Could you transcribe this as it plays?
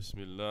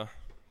Bismillah,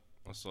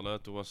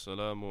 wassalatu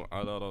wassalamu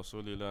ala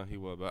rasulillahi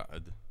wa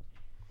ba'd.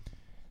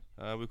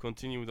 We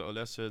continue with our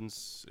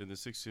lessons in the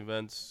six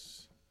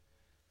events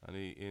and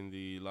in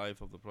the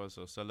life of the Prophet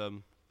ﷺ,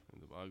 in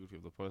the biography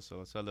of the Prophet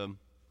ﷺ.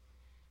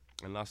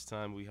 And last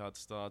time we had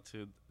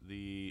started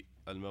the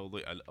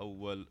al-mawdi'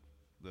 al-awwal,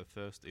 the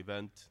first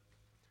event.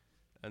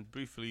 And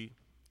briefly,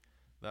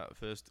 that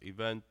first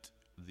event,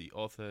 the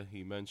author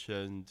he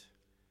mentioned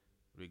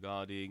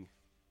regarding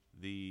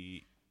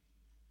the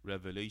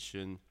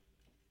revelation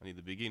and in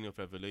the beginning of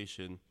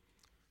revelation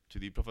to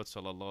the Prophet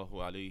sallallahu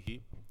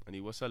alaihi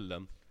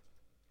wasallam,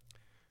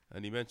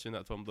 and he mentioned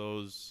that from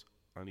those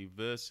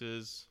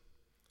verses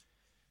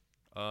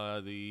are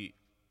the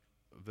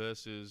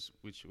verses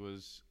which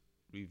was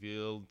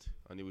revealed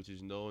and which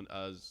is known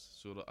as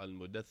Surah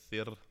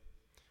Al-Mudaththir,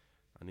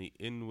 and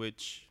in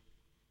which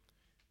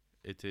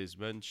it is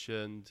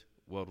mentioned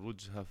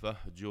وَالرُّجْهَ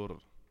فَهْجُرْ,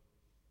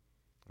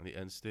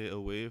 and stay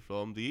away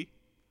from the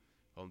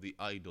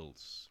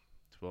idols,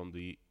 from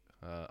the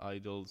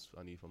idols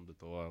and from the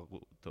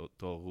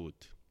Taghut.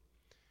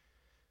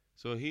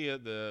 So here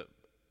the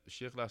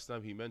Sheikh last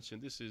time he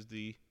mentioned this is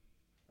the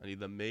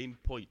main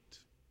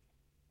point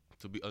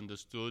to be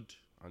understood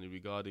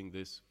regarding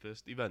this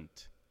first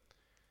event,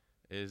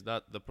 is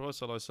that the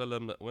Prophet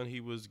ﷺ, when he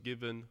was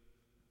given,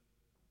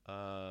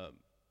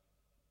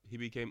 he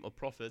became a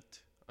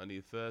prophet, and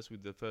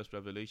with the first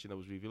revelation that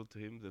was revealed to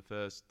him, the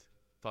first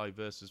 5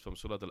 verses from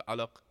Surah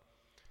Al-Alaq,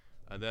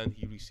 and then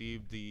he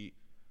received the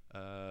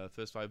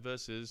first 5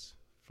 verses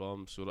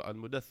from Surah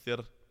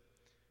Al-Mudaththir,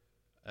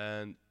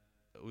 and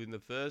in the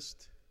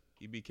first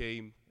he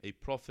became a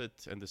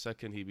prophet, and the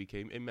second he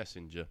became a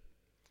messenger.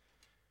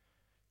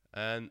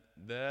 And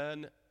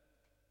then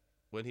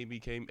when he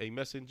became a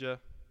messenger,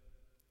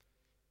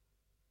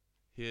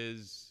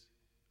 his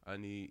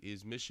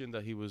mission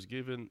that he was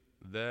given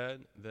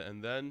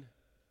then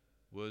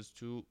was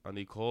to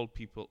call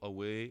people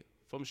away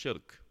from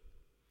shirk,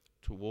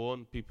 to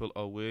warn people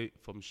away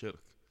from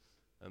shirk,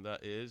 and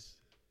that is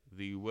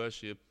the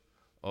worship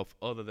of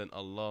other than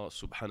Allah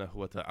subhanahu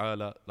wa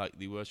ta'ala, like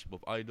the worship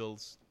of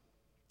idols,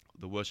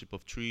 the worship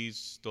of trees,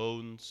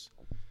 stones,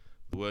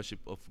 the worship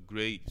of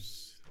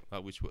graves,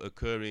 which were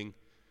occurring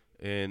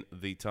in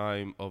the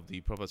time of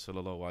the Prophet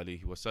sallallahu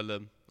alaihi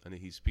wasallam and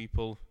his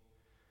people.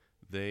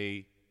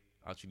 They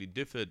actually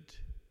differed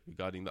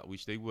regarding that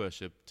which they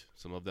worshipped.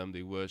 Some of them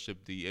they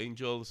worshipped the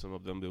angels, some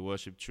of them they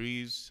worshipped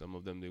trees, some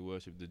of them they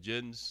worshipped the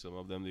jinns, some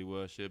of them they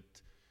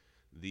worshipped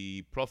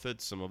the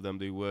prophets, some of them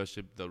they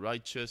worshipped the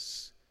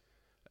righteous,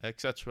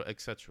 etc.,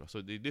 etc.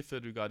 So they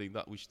differed regarding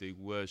that which they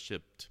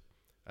worshipped,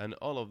 and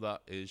all of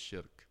that is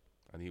shirk.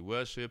 And the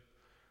worship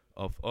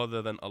of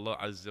other than Allah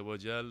Azza wa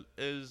Jal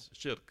is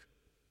shirk,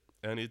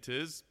 and it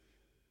is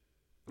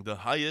the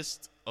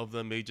highest of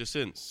the major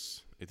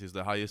sins. It is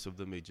the highest of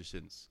the major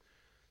sins.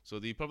 So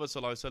the Prophet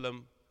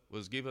ﷺ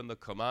was given the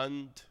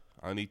command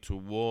to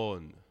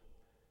warn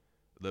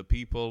the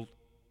people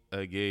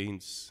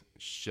against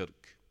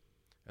shirk,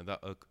 and that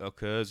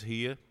occurs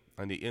here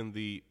and in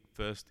the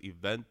first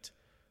event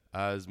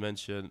as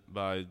mentioned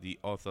by the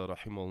author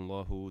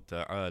rahimahullahu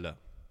ta'ala.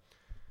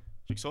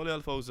 Sheikh Salih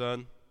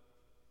Al-Fawzan,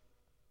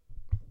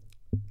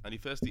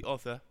 the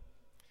author,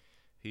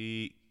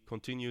 he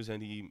continues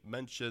and he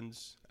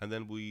mentions, and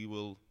then we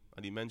will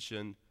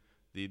mention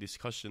the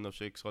discussion of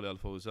Sheikh Salih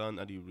Al-Fawzan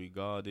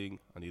regarding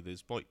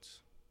these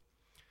points.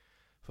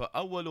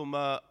 فأول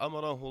ما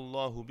أمره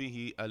الله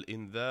به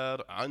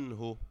الإنذار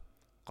عنه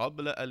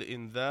قبل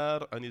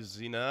الإنذار عن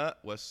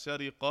الزنا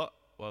والسرقة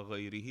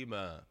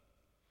وغيرهما.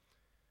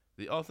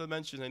 The author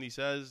mentions and he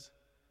says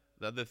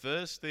that the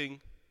first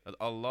thing that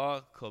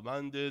Allah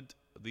commanded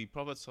the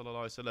Prophet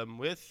ﷺ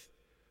with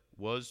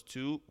was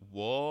to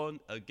warn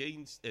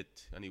against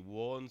it, and he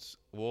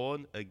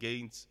warn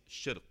against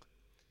shirk.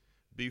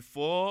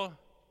 Before,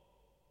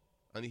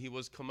 he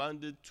was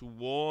commanded to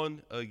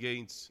warn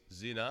against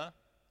zina,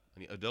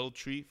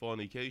 adultery,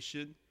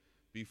 fornication.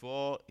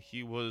 Before,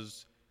 he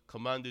was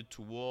commanded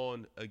to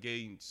warn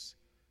against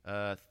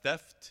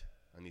theft,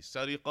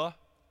 sariqah,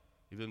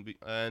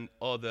 and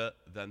other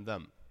than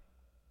them.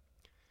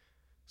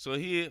 So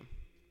here,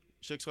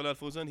 Sheikh Salih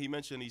Al-Fawzan,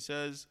 he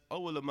says,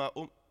 أول ما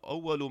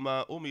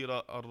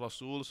أمر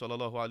الرسول صلى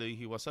الله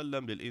عليه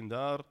وسلم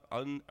بالإنذار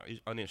عن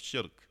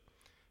الشرك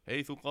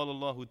حيث قال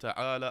الله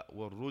تعالى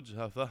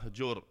والرجه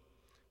فهجر.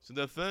 So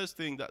the first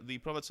thing that the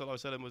Prophet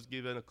ﷺ was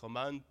given a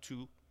command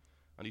to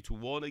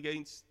warn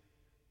against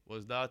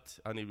was that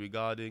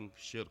regarding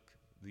shirk,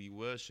 the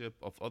worship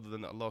of other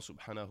than Allah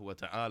subhanahu wa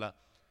ta'ala,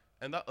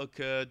 and that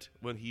occurred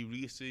when he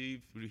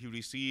received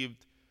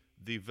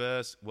the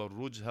verse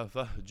وَالرُّجْهَ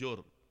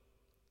فَهْجُرْ,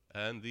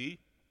 and the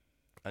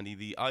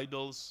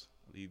idols,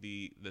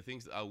 the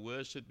things that are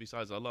worshipped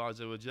besides Allah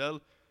Azza wa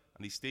Jal,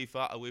 and he stay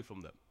far away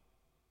from them.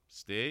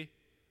 Stay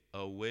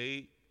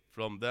away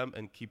from them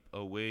and keep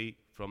away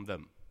from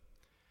them.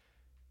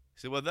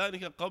 So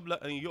وذلك قبل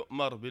أن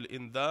يؤمر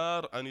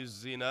بالإنذار عن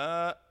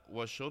الزنا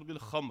وشرب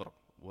الخمر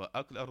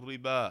وأكل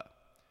الربا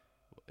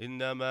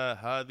إنما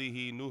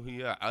هذه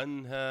نهي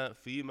عنها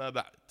فيما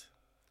بعد.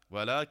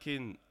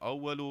 ولكن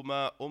أول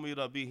ما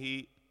أمر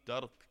به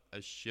ترك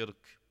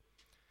الشرك.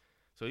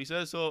 So he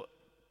says, so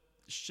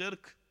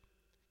shirk,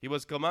 he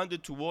was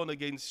commanded to warn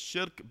against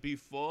shirk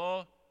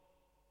before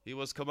he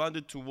was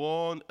commanded to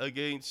warn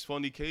against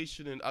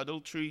fornication and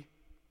adultery,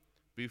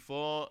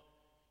 before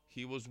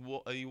he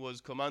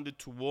was commanded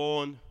to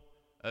warn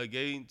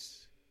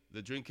against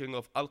the drinking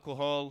of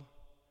alcohol,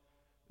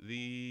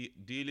 the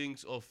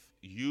dealings of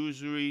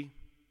usury,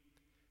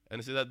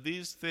 and so that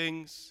these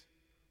things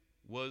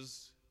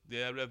was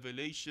their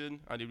revelation,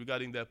 and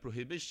regarding their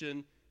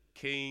prohibition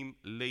came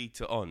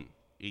later on.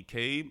 It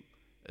came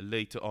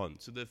later on.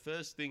 So the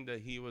first thing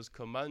that he was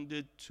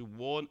commanded to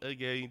warn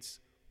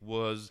against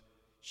was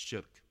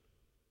shirk.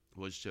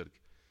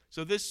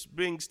 So this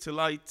brings to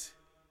light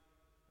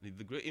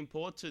the great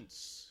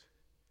importance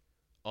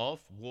of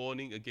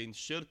warning against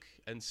shirk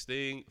and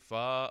staying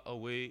far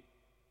away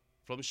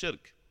from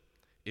shirk.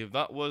 If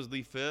that was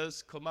the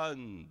first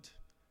command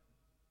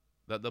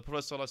that the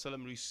Prophet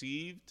ﷺ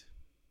received,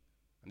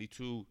 and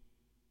to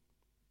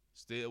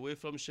stay away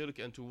from shirk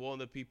and to warn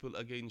the people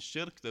against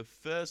shirk, the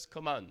first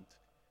command,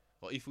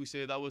 or if we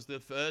say that was the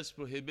first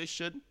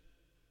prohibition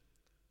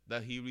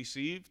that he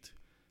received,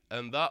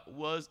 and that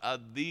was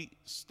at the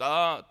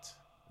start,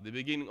 the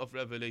beginning of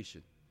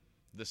revelation.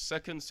 The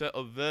second set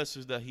of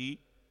verses that he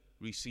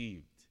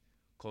received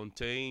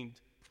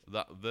contained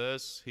that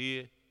verse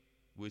here,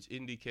 which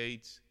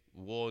indicates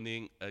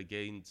warning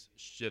against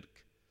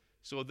shirk.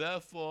 So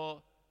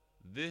therefore,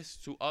 this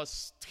to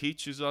us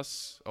teaches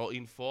us or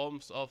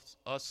informs of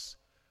us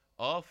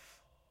of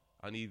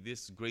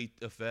this great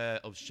affair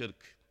of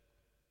shirk.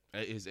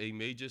 It is a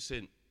major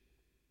sin,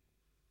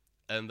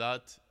 and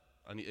that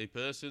a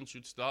person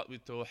should start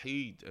with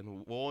tawheed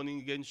and warning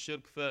against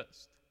shirk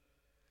first,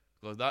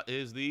 because that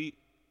is the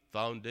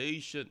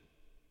foundation.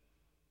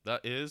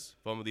 That is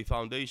from the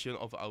foundation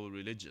of our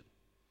religion.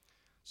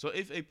 So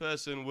if a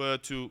person were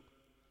to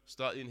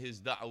start in his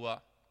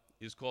da'wah,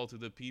 his call to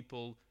the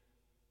people,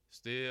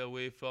 stay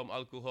away from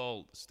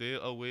alcohol, stay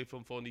away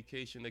from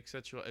fornication,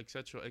 etc.,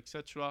 etc.,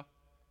 etc.,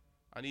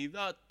 and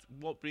that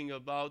won't bring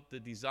about the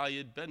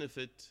desired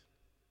benefit,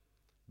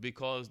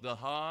 because the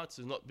heart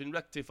has not been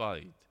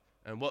rectified.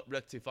 And what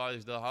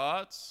rectifies the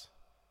hearts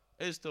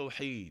is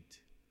tawheed.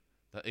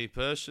 That a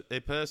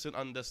person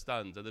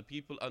understands, that the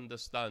people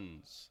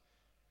understands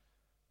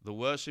the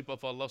worship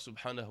of Allah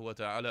subhanahu wa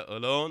ta'ala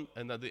alone,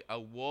 and that they are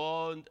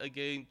warned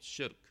against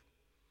shirk.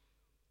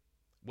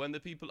 When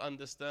the people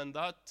understand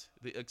that,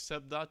 they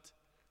accept that,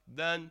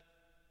 then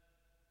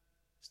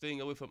staying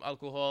away from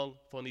alcohol,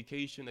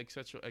 fornication,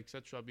 etc.,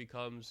 etc.,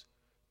 becomes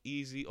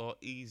easy or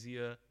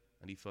easier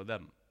for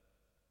them.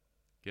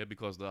 Okay,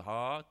 because the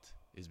heart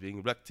is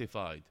being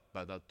rectified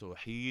by that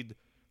tawheed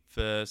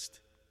first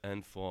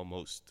and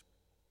foremost.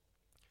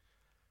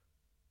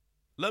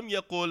 لم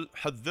يقل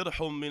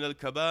حذرهم من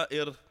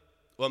الكبائر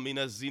ومن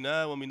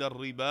الزنا ومن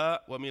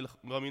الربا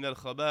ومن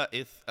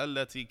الخبائث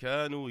التي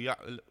كانوا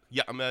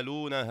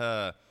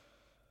يعملونها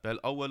بل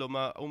أول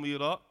ما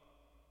أمر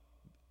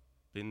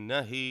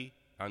بالنهي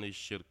عن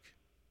الشرك.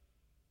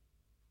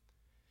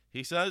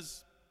 He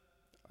says,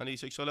 and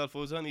Shaykh Shalih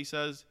al-Fawzan, he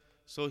says,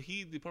 so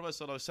the Prophet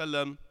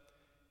ﷺ,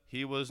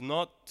 he was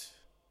not,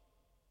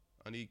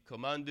 and he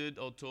commanded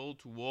or told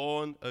to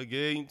warn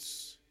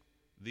against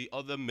the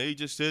other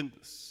major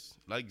sins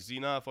like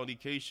zina,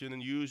 fornication,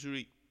 and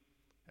usury,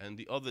 and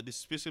the other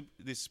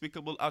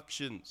despicable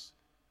actions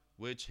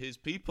which his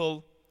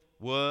people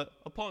were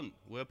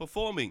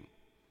performing.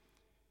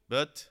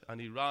 But,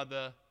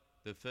 rather,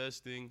 the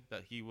first thing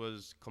that he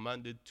was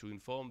commanded to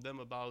inform them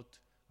about,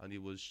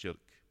 was shirk.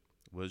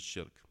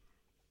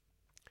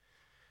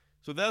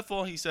 So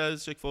therefore, he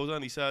says, Shaykh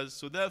Fawzan, he says,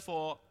 so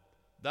therefore,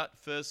 that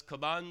first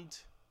command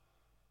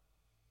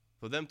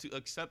for them to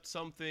accept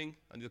something,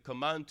 and the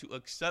command to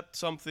accept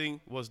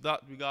something was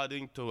that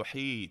regarding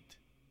tawheed.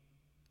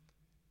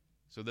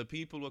 So the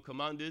people were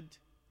commanded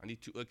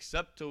to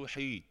accept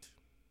tawheed,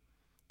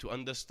 to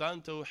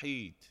understand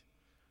tawheed,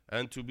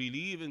 and to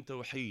believe in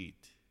tawheed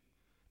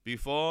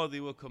before they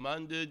were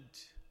commanded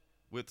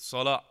with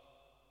salah,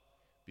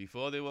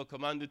 before they were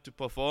commanded to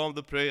perform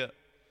the prayer,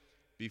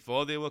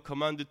 before they were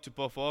commanded to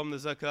perform the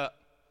zakat,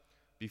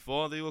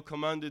 before they were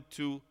commanded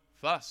to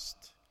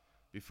fast,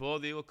 before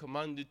they were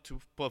commanded to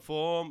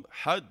perform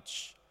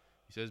hajj.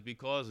 He says,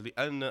 because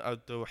لأن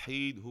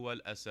التوحيد هو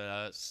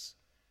الأساس,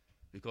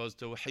 because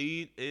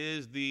tawheed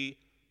is the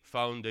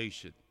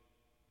foundation.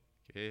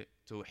 Okay,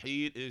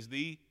 tawheed is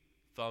the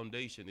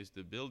foundation, is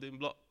the building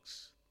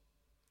blocks.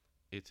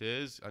 It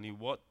is,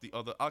 what the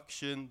other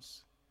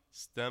actions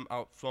stem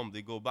out from,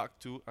 they go back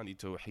to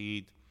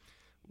tawheed.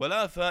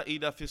 ولا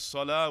فائدة في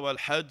الصلاة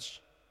والحج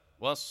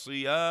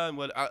والصيام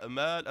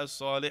والأعمال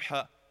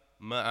الصالحة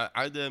مع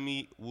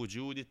عدم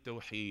وجود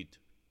التوحيد.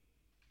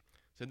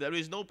 So there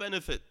is no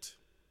benefit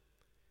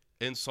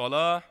in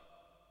salah,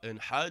 in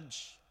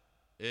hajj,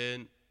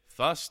 in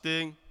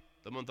fasting,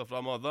 the month of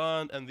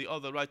Ramadan, and the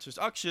other righteous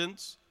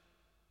actions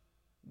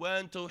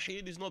when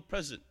tawheed is not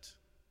present,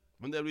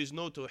 when there is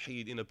no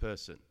tawheed in a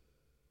person.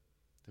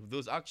 If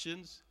those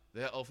actions,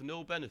 they are of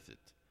no benefit.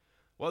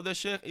 What the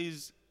Shaykh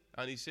is,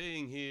 and he's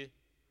saying here,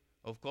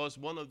 of course,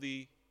 one of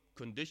the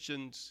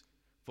conditions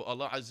for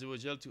Allah Azza wa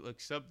Jal to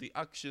accept the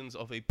actions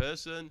of a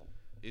person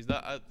is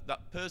that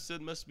that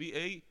person must be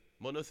a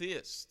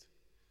monotheist.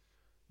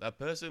 That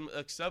person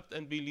accept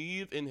and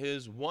believe in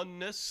his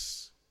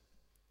oneness,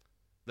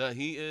 that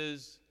he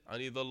is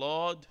the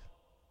Lord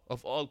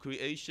of all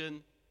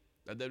creation,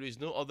 that there is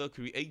no other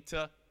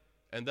creator,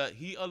 and that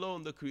he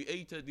alone, the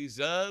creator,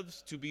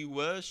 deserves to be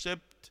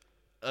worshipped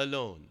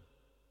alone.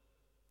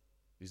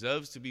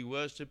 Deserves to be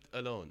worshipped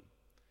alone.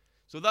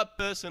 So that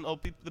person, or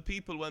the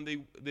people, when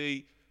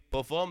they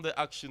perform the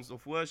actions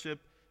of worship,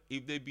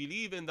 if they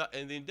believe in that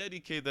and they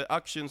dedicate the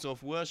actions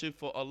of worship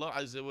for Allah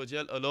Azza wa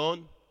Jal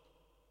alone,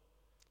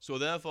 so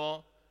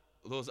therefore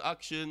those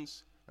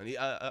actions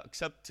are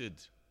accepted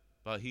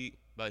by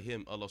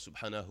him, Allah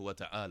subhanahu wa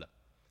ta'ala.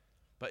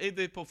 But if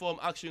they perform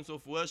actions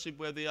of worship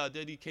where they are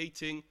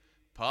dedicating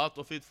part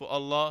of it for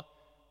Allah,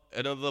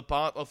 another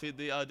part of it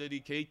they are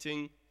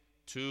dedicating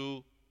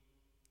to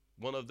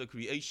one of the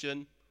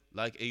creation,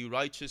 like a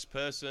righteous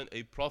person,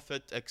 a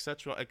prophet,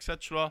 etc.,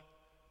 etc.,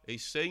 a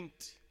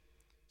saint,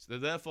 so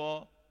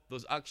therefore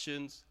those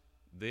actions,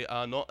 they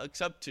are not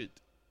accepted.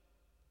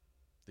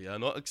 They are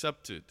not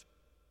accepted.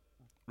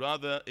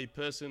 Rather, a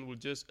person will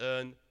just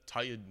earn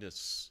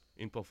tiredness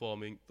in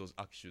performing those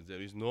actions.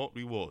 There is no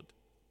reward.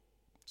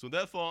 So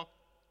therefore,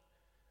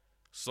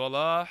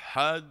 salah,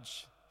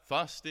 hajj,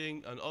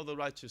 fasting, and other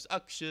righteous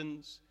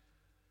actions,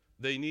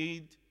 they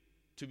need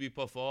to be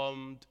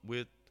performed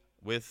with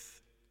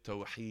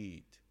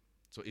tawheed.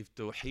 So if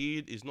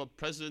tawheed is not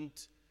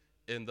present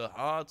in the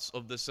hearts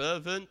of the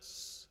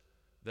servants,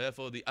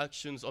 therefore the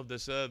actions of the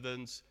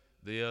servants,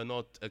 they are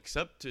not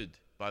accepted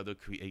by the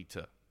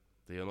Creator.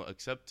 They are not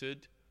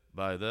accepted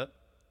by the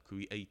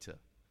Creator.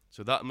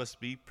 So that must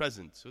be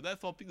present. So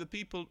therefore the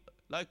people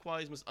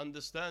likewise must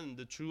understand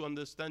the true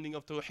understanding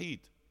of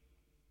tawheed,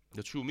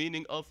 the true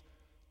meaning of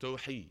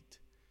tawheed,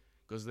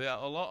 because there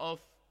are a lot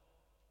of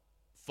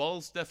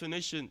false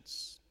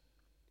definitions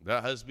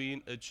that has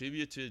been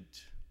attributed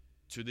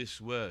to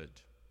this word.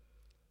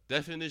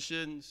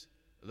 Definitions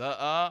that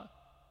are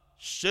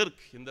shirk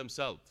in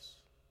themselves.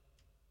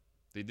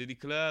 They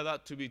declare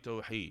that to be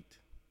tawheed.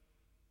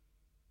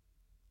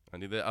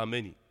 And there are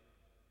many.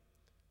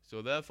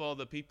 So therefore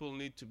the people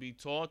need to be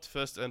taught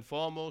first and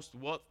foremost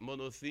what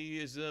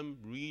monotheism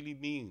really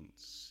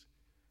means.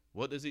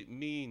 What does it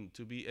mean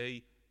to be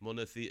a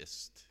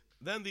monotheist?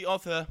 Then the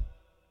author,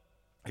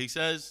 he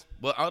says,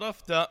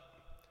 وَعَرَفْتَ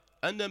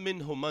أَنَّ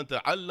مِنْهُمْ مَنْ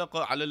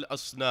تَعَلَّقَ عَلَى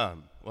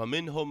الْأَصْنَامِ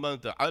وَمِنْهُمْ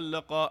مَنْ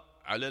تَعَلَّقَ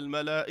عَلَى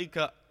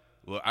الْمَلَائِكَةِ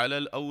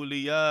وَعَلَى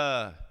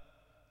الْأَوْلِيَاءِ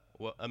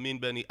وَأَمِنْ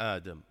بَنِي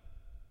آدَمِ.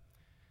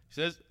 He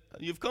says,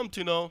 you've come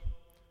to know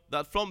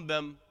that from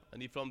them,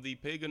 and from the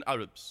pagan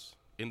Arabs,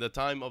 in the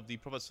time of the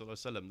Prophet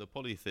ﷺ, the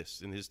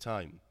polytheists in his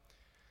time.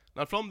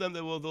 Now from them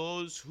there were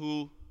those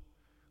who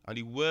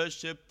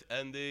worshipped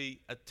and they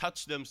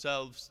attached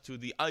themselves to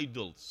the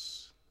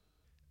idols.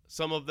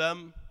 Some of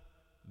them,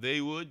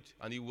 they would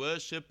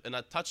worship and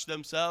attach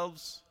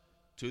themselves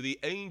to the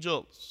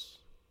angels.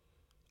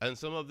 And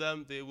some of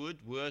them, they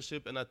would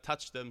worship and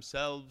attach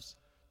themselves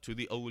to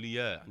the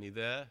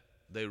awliya,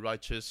 the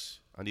righteous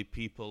and the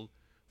people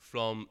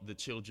from the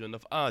children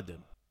of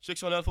Adam. Shaykh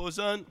Salih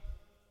al-Fawzan,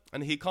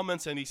 and he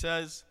comments and he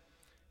says,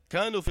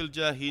 كانوا في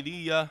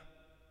الجاهلية,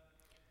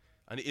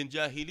 and in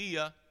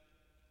Jahiliyyah,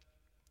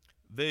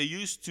 they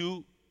used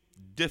to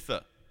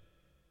differ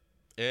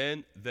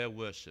in their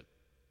worship.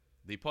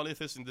 The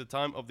polytheists in the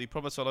time of the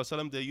Prophet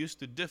ﷺ, they used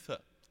to differ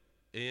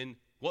in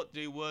what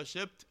they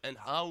worshipped and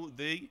how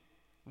they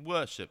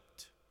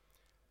worshipped.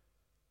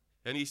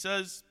 And he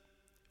says,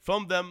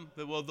 from them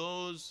there were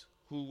those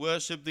who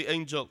worshipped the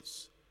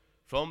angels.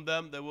 From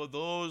them there were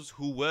those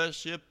who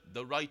worshipped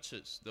the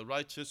righteous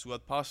who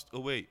had passed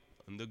away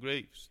in the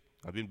graves,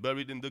 had been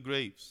buried in the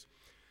graves.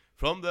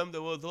 From them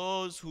there were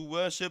those who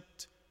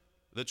worshipped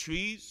the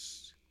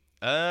trees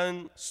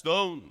and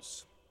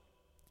stones.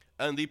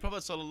 And the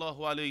Prophet sallallahu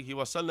alaihi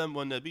wasallam,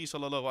 wa Nabi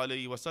sallallahu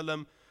alaihi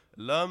wasallam,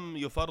 lam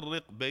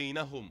yufarriq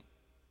baynahum.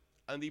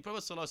 And the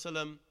Prophet sallallahu alaihi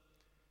wasallam,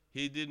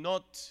 he did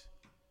not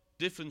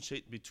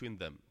differentiate between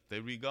them.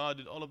 They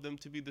regarded all of them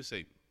to be the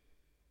same.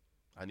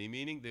 And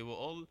meaning they were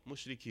all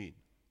mushrikeen.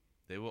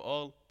 They were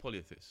all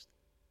polytheists.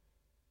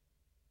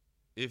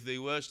 If they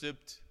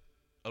worshipped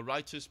a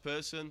righteous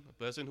person, a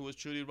person who was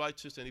truly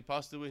righteous and he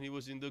passed away and he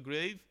was in the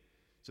grave,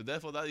 so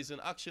therefore that is an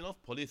action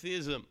of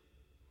polytheism.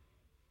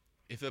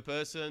 If a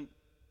person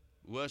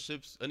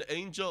worships an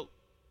angel,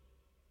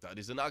 that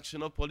is an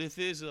action of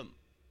polytheism.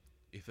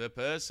 If a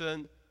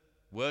person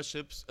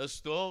worships a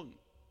stone,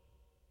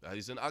 that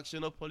is an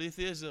action of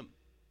polytheism.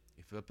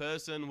 If a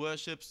person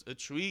worships a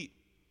tree,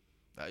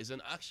 that is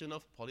an action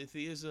of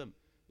polytheism.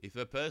 If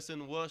a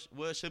person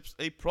worships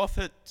a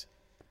prophet,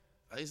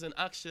 that is an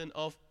action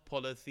of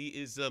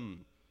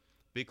polytheism.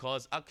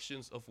 Because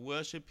actions of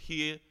worship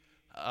here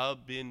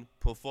have been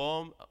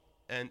performed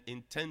and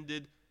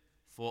intended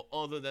for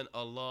other than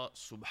Allah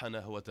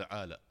subhanahu wa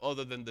ta'ala,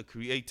 other than the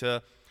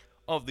creator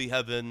of the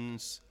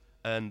heavens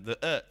and the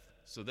earth.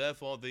 So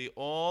therefore they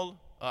all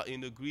are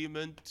in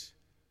agreement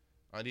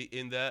and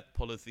in their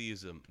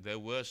polytheism, their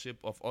worship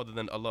of other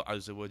than Allah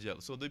Azza wa Jal.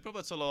 So the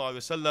Prophet sallallahu alaihi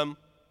wasallam,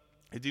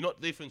 he did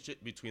not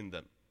differentiate between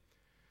them.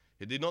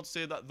 He did not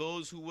say that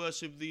those who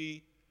worship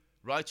the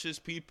righteous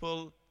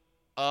people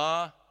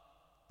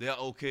they are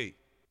okay.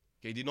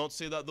 He did not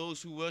say that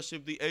those who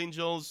worship the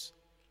angels,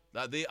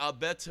 that they are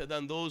better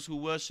than those who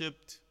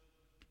worshipped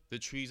the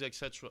trees,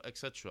 etc.,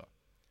 etc.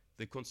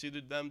 They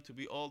considered them to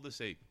be all the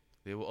same.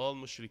 They were all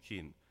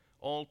mushrikeen,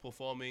 all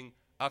performing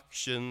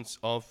actions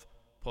of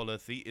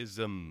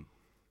polytheism.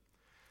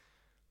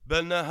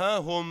 بل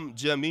نهاهم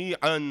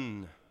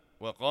جميعا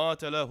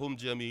وقاتلهم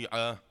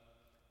جميعا.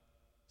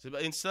 So,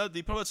 but instead,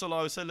 the Prophet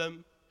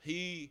ﷺ,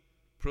 he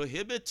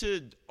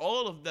prohibited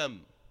all of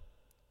them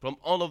from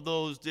all of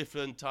those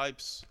different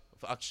types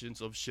of actions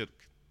of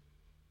shirk.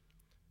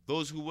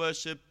 Those who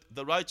worshipped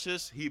the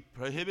righteous, he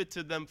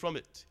prohibited them from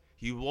it.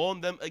 He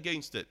warned them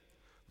against it.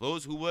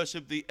 Those who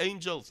worship the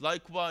angels,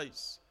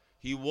 likewise,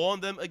 he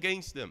warned them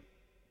against it.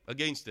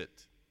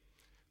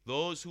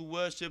 Those who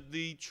worship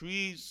the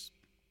trees,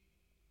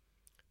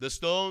 the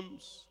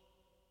stones,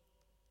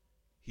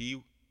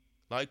 he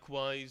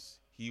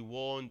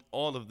warned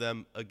all of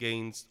them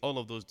against all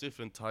of those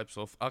different types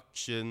of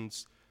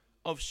actions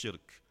of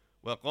shirk.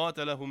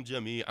 وَقَاتَلَهُمْ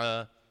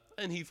جَمِيعًا.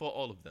 And he fought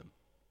all of them.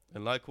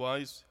 And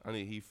likewise, and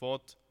he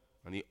fought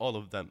all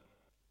of them.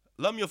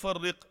 لم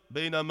يفرق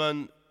بين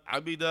من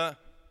عبد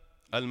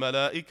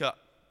الملائكة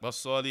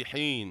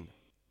والصالحين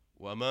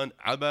ومن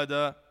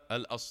عبد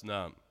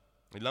الأصنام.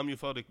 لم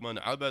يفرق من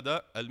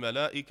عبد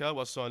الملائكة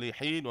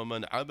والصالحين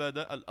ومن عبد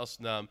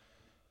الأصنام.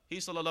 He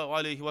sallallahu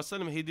alayhi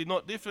wasallam, he did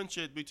not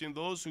differentiate between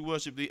those who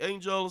worship the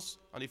angels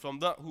and from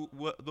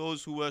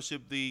those who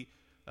worship the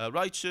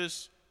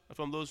righteous and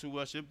from those who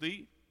worship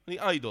the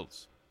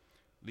idols.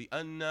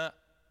 لأن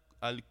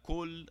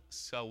الكل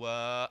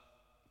سواء.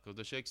 Because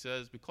the Sheikh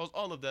says, because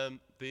all of them,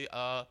 they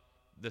are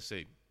the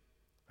same.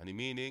 And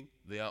meaning,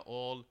 they are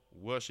all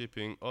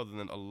worshipping other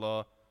than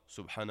Allah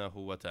subhanahu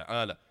wa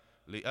ta'ala.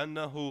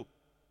 لأنه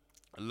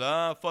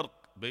لا فرق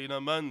بين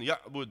من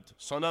يعبد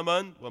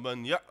صنما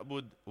ومن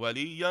يعبد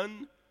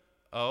وليا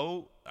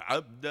أو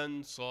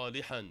عبدا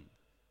صالحا.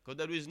 Because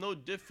there is no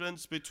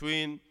difference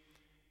between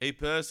a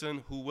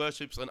person who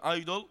worships an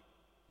idol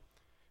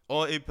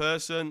or a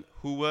person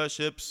who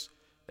worships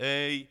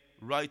a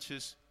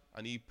righteous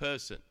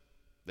person.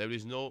 There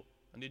is no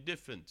any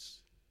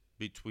difference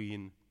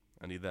between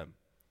them.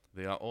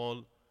 They are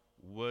all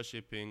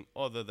worshipping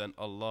other than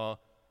Allah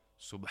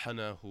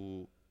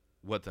subhanahu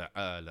wa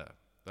ta'ala.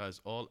 That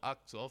is all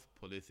acts of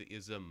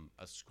polytheism,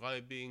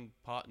 ascribing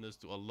partners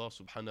to Allah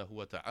subhanahu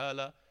wa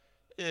ta'ala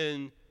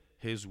in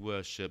his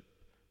worship.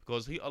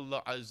 Because he,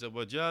 Allah Azza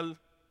wa Jal,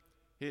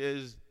 he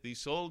is the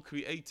sole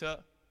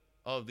creator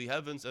of the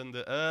heavens and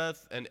the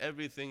earth and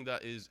everything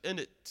that is in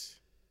it.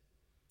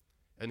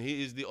 And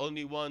he is the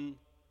only one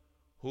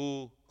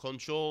who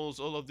controls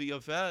all of the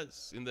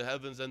affairs in the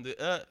heavens and the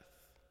earth.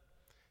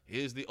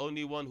 He is the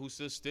only one who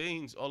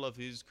sustains all of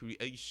his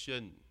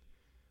creation.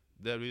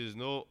 There is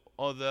no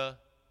other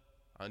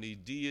any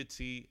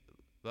deity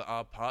that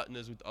are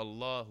partners with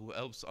Allah, who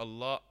helps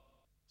Allah.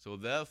 So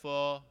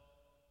therefore,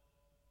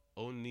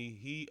 only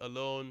he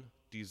alone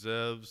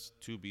deserves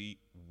to be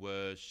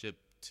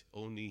worshipped.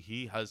 Only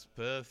he has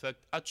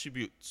perfect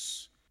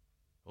attributes.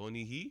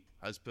 Only he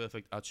has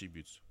perfect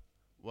attributes.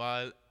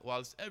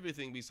 Whilst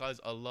everything besides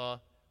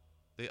Allah,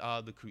 they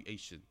are the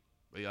creation.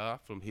 They are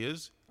from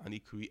his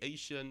and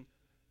creation,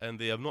 and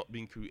they have not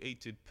been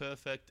created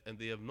perfect, and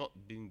they have not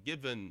been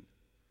given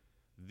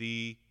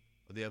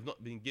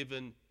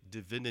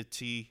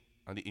divinity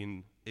and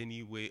in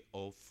any way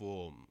or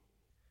form.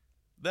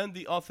 Then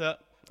the author,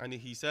 and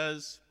he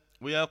says,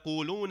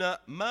 وَيَقُولُونَ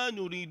مَا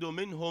نُرِيدُ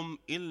مِنْهُمْ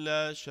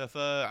إِلَّا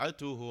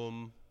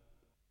شَفَاعَتُهُمْ.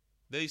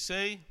 They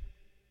say,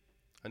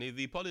 and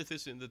the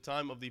polytheists in the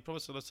time of the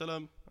Prophet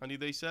ﷺ, and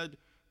they said,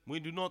 we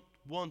do not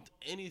want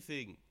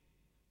anything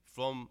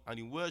from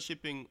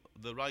worshipping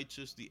the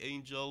righteous, the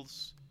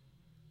angels.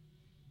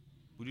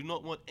 We do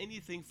not want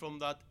anything from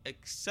that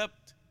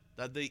except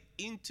that they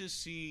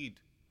intercede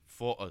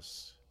for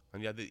us.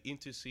 And yet they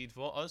intercede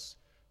for us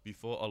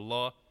before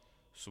Allah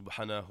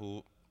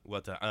subhanahu wa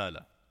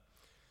ta'ala.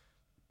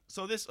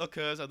 So this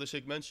occurs, as the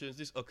Shaykh mentions,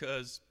 this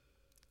occurs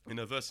in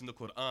a verse in the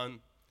Quran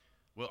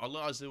where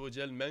Allah Azza wa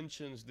Jal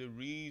mentions the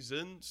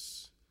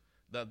reasons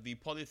that the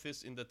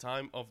polytheists in the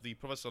time of the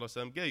Prophet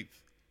ﷺ gave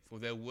for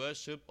their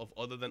worship of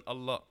other than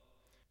Allah.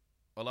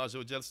 Allah Azza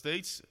wa Jal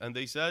states, and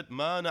they said,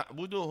 مَا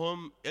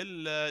نَعْبُدُهُمْ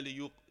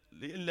إِلَّا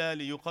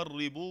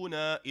لِيُقَرِّبُونَ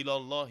إِلَى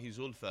اللَّهِ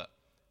زُلْفَى.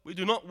 We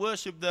do not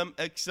worship them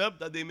except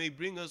that they may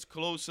bring us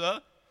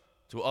closer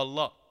to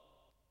Allah.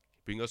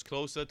 Bring us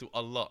closer to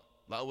Allah.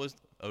 That was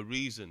a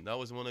reason. That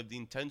was one of the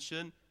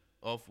intention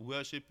of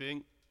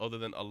worshipping other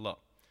than Allah.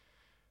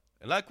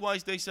 And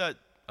likewise they said,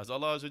 as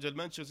Allah Azza wa Jal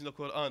mentions in the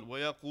Quran,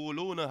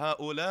 وَيَقُولُونَ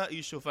هَؤُلَاءِ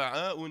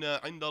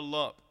شُفَعَاؤُنَا عِنْدَ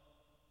اللَّهِ.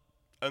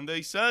 And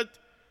they said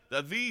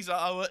that these are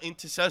our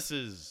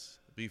intercessors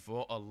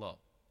before Allah.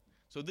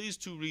 So these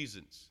two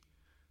reasons.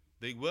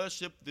 They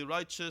worship the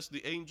righteous,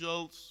 the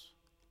angels,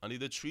 and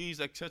the trees,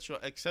 etc.,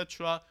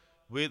 etc.,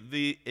 with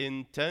the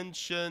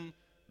intention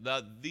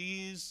that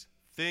these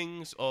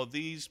things or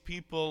these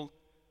people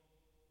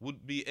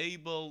would be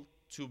able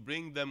to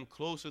bring them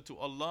closer to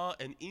Allah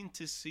and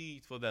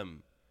intercede for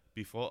them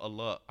before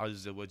Allah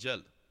Azza wa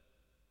Jal,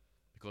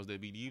 because they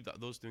believe that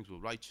those things were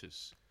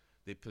righteous.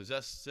 They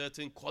possess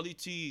certain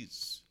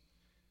qualities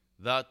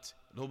that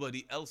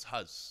nobody else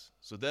has.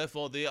 So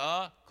therefore they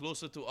are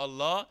closer to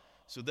Allah.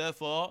 So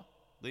therefore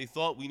they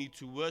thought we need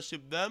to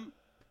worship them,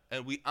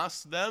 and we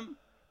ask them,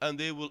 and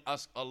they will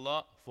ask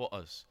Allah for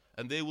us,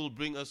 and they will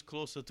bring us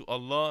closer to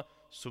Allah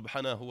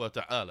subhanahu wa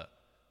ta'ala.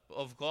 But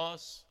of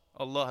course,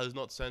 Allah has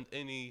not sent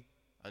any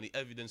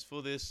evidence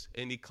for this,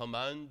 any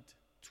command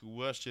to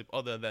worship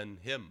other than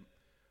Him.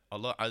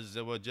 Allah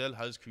Azza wa Jal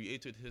has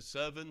created His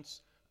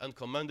servants and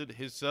commanded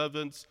His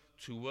servants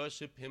to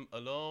worship Him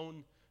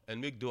alone and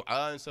make dua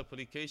and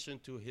supplication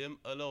to Him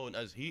alone,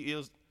 as He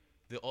is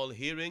the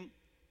all-hearing,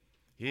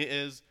 He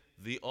is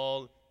the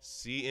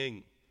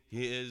all-seeing,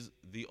 He is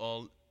the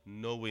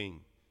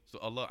all-knowing. So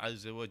Allah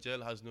Azza wa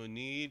Jal has no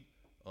need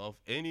of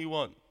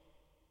anyone.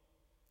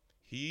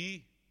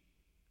 He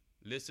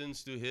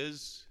listens to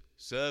His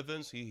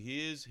servants, He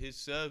hears His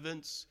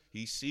servants,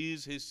 He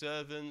sees His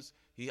servants,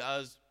 He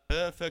has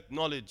perfect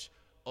knowledge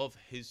of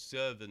His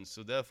servants.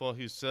 So therefore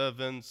His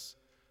servants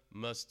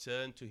must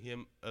turn to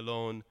Him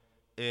alone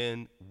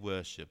in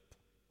worship.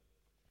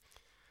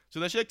 So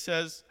the Sheikh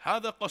says,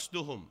 هذا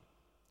قصدهم.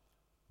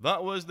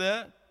 That was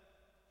their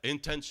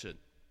intention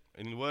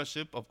in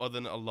worship of other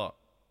than Allah.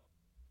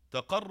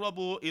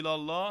 تقربوا إلى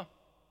الله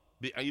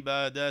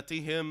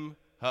بعباداتهم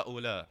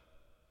هؤلاء.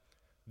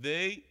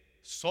 They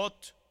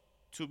sought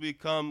to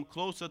become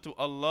closer to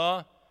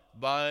Allah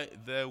by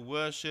their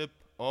worship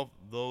of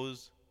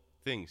those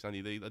things,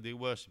 and they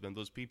worship, and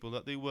those people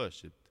that they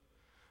worshipped.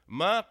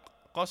 ما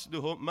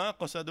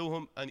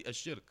قصدهم أن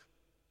الشرك.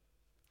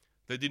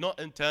 They did not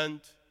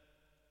intend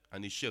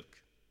any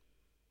shirk.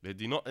 They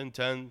did not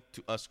intend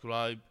to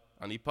ascribe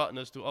any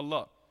partners to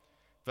Allah.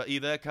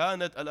 فإذا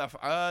كانت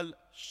الأفعال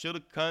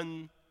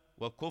شركا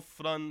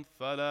وكفرا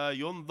فلا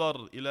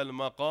ينظر إلى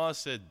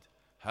المقاصد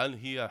هل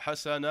هي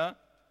حسنة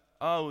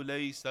أو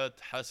ليست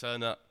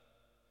حسنة.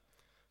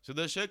 So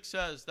the Sheikh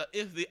says that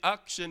if the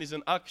action is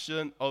an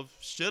action of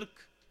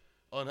shirk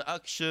or an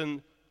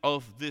action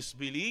of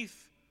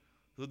disbelief,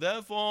 so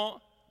therefore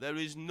there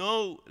is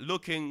no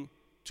looking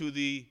to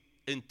the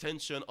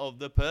intention of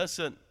the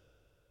person.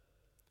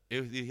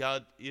 If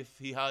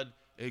he had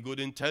a good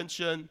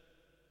intention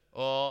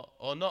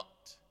or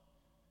not,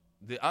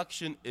 the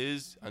action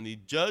is and he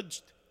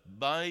judged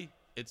by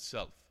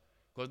itself.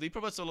 Because the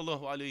Prophet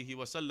sallallahu alaihi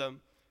wasallam,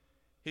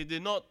 he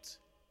did not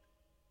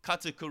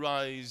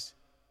categorize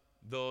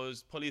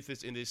those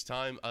polytheists in his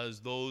time as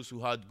those who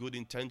had good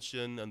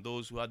intention and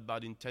those who had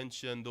bad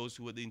intention, those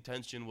who the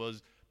intention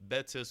was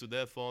better, so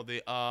therefore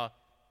they are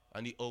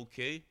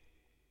okay.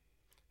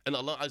 And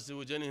Allah Azza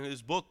wa Jalla in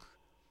His book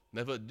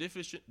never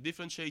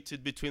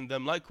differentiated between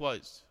them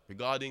likewise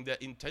regarding their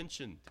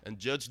intention and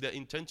judged their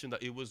intention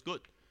that it was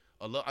good.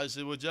 Allah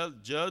Azza wa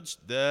Jalla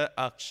judged their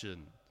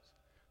action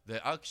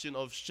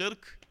of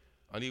shirk,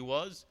 and it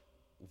was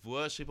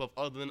worship of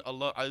other than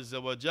Allah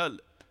Azza wa Jalla.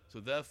 So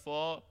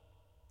therefore,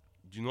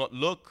 do not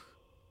look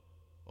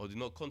or do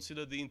not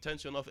consider the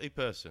intention of a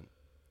person.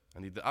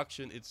 And if the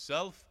action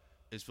itself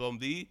is from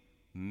the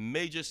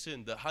major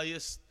sin, the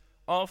highest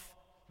of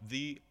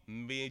the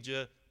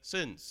major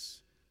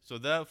sins. So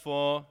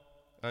therefore,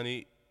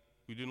 we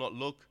do not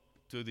look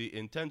to the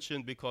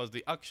intention, because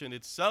the action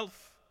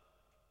itself,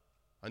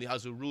 and it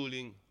has a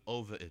ruling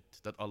over it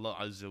that Allah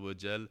Azza wa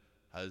Jal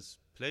has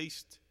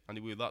placed, and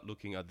without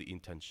looking at the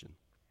intention.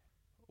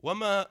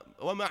 ومع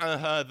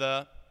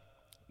هذا,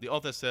 the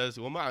author says,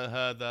 ومع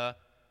هذا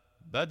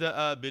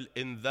بدأ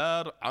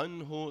بالإنذار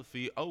عنه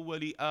في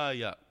أول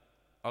آية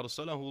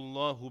أرسله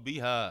الله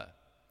بها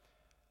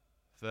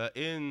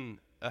فإن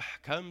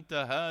أحكمت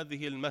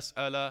هذه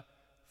المسألة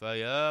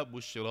فيا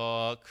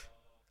بشراك.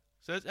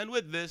 Says, and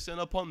with this, and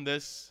upon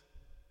this,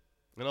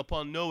 and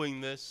upon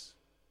knowing this,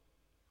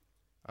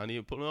 and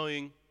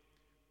knowing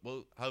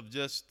what have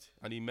just,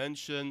 and he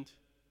mentioned,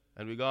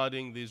 and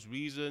regarding these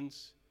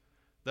reasons,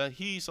 that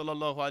he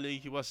sallallahu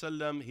alayhi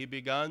wasallam, he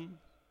began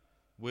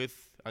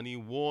with any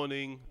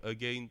warning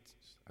against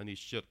any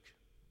shirk,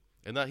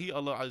 and that he,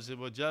 Allah Azza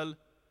wa Jal,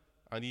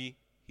 and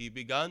he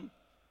began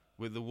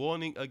with the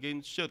warning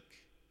against shirk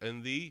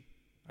in the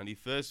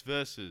first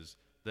verses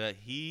that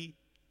he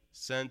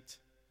sent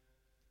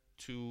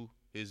to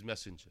his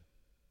messenger,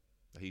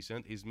 that he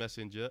sent his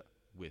messenger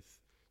with.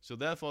 So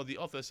therefore the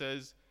author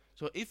says,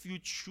 so if you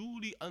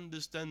truly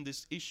understand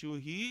this issue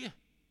here,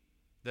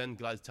 then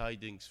glad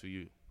tidings for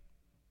you.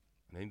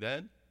 And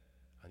then,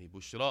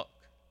 bushrak,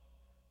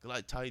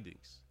 glad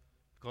tidings.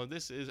 Because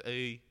this is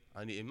a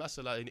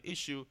masala, an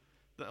issue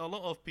that a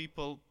lot of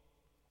people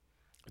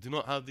do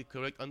not have the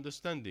correct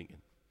understanding in.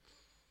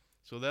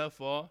 So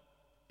therefore,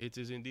 it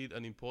is indeed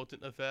an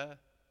important affair,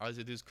 as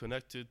it is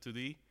connected to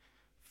the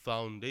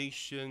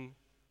foundation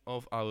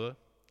of our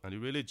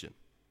religion.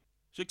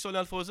 Sheikh Salih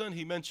Al-Fawzan,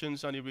 he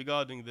mentions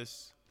regarding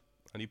this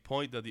and the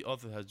point that the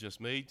author has just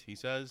made, he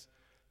says,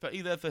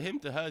 فَإِذَا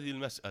فَهِمْتَ هَذِهِ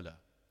الْمَسْأَلَةِ,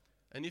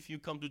 and if you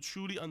come to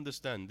truly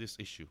understand this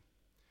issue,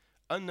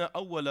 أَنَّ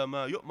أَوَّلَ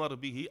مَا يُؤْمَرْ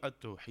بِهِ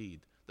التَّوْحِيدِ,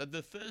 that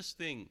the first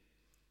thing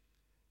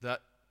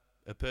that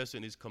a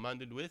person is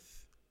commanded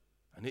with,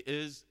 and it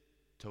is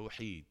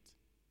Tawheed,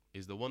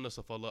 is the oneness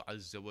of Allah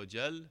Azza wa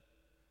Jal,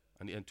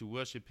 and to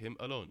worship Him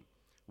alone.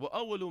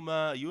 وَأَوَّلُ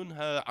مَا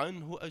يُنْهَى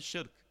عَنْهُ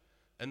الشِّرْكِ,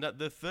 and that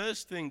the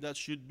first thing that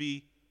should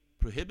be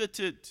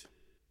prohibited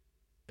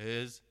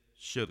is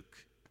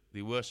shirk,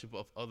 the worship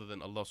of other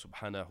than Allah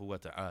subhanahu wa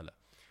ta'ala.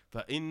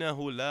 فَإِنَّهُ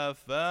لَا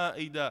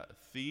فَائِدَ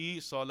فِي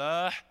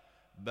صَلَاحِ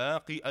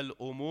باقي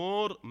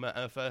الأمور مع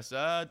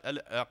فساد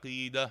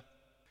العقيدة.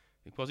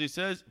 Because he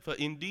says, for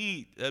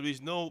indeed there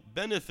is no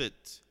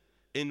benefit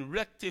in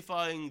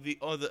rectifying the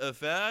other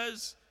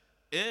affairs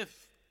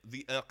if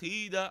the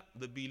aqidah,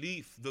 the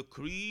belief, the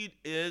creed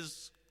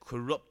is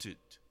corrupted.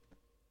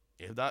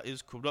 If that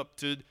is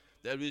corrupted,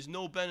 there is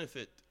no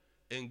benefit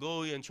in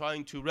going and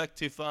trying to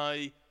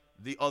rectify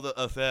the other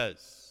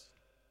affairs.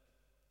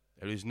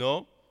 There is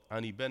no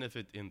any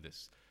benefit in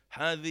this.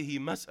 هذه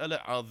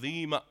مسألة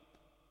عظيمة,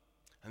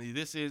 and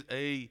this is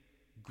a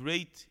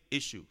great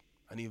issue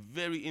and a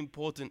very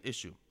important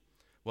issue.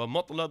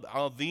 ومطلب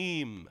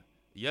عظيم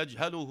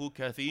يجهله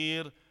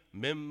كثير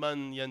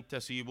ممن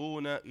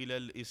ينتسبون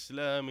إلى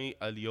الإسلام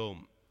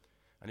اليوم.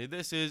 And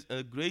this is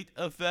a great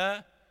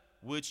affair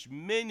which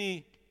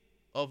many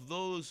of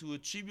those who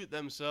attribute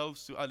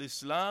themselves to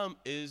al-Islam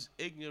is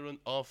ignorant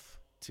of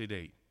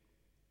today.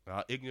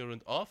 Are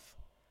ignorant of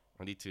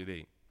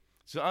today.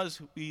 So as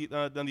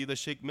the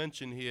Sheikh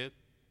mentioned here,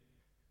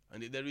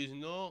 and there is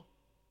no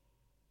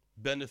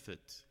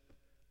benefit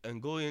in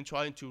going and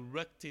trying to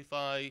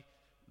rectify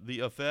the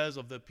affairs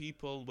of the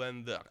people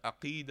when the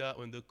aqidah,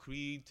 when the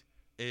creed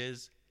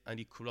is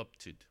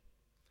corrupted.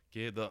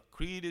 Okay, the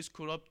creed is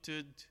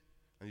corrupted,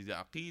 and the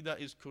aqidah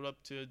is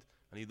corrupted,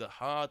 and the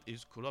heart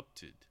is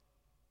corrupted.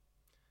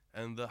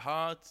 And the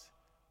heart,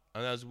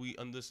 and as we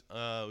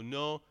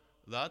know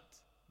that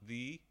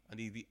the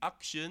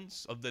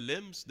actions of the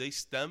limbs,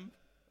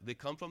 they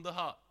come from the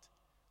heart.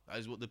 That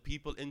is what the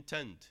people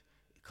intend.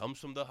 It comes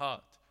from the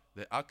heart.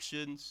 The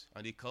actions,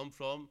 and they come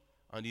from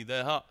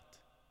their heart.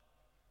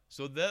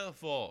 So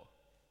therefore,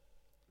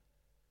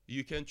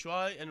 you can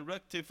try and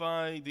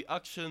rectify the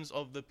actions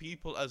of the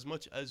people as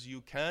much as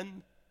you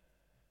can,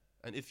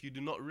 and if you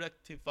do not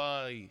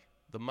rectify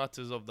the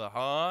matters of the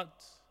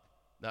heart,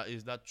 that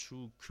is that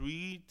true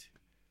creed,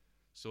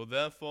 so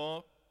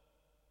therefore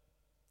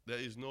there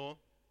is no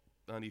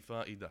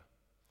fa'idah.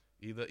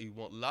 Either it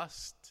won't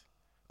last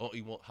or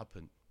it won't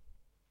happen,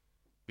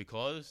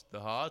 because the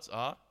hearts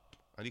are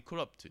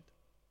corrupted.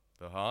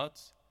 The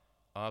hearts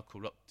are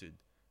corrupted.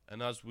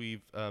 And as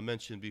we've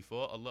mentioned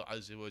before, Allah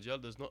Azza wa Jal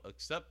does not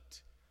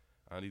accept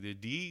the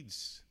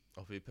deeds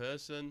of a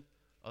person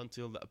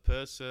until that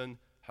person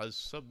has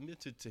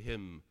submitted to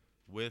Him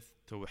with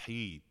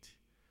Tawheed,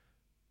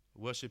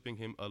 worshipping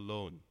Him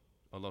alone.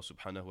 Allah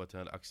subhanahu wa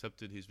ta'ala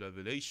accepted His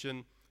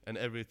revelation and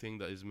everything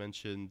that is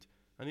mentioned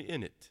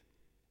in it.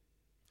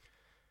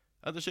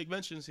 As the Shaykh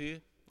mentions here,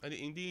 and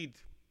indeed,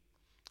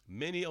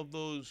 many of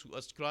those who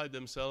ascribe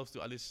themselves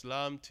to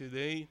al-Islam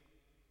today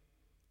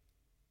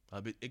are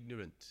a bit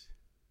ignorant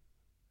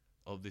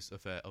of this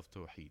affair of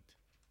Tawheed.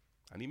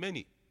 And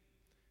many.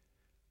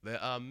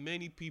 There are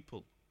many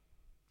people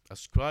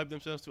ascribe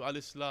themselves to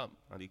al-Islam,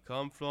 and they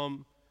come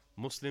from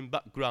Muslim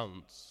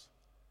backgrounds.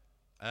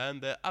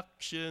 And their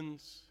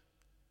actions,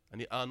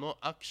 and they are not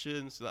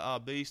actions that are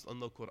based on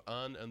the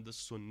Quran and the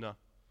Sunnah.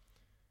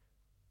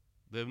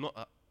 They've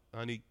not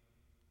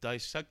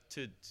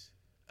dissected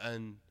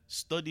and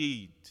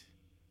studied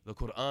the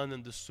Quran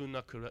and the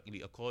Sunnah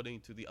correctly according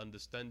to the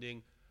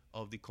understanding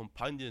of the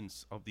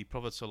companions of the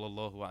Prophet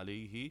sallallahu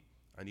alaihi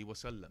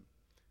wasallam.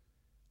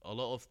 A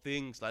lot of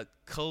things like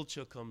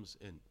culture comes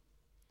in.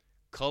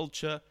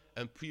 Culture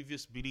and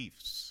previous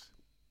beliefs.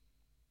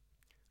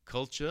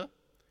 Culture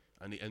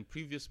and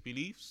previous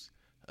beliefs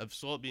have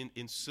sort of been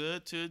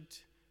inserted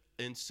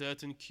in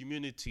certain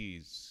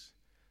communities,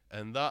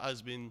 and that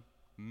has been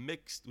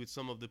mixed with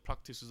some of the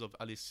practices of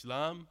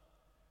al-Islam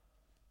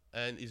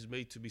and is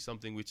made to be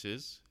something which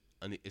is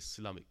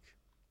Islamic.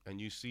 And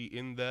you see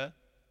in there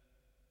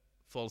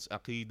false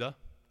aqidah,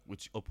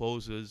 which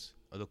opposes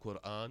the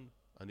Quran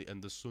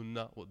and the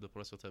Sunnah, what the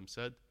Prophet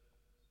said.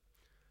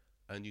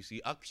 And you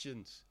see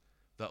actions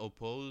that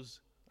oppose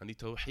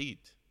Tawheed,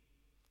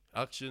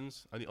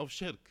 actions of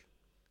shirk.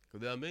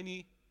 There are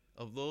many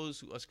of those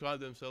who ascribe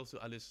themselves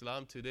to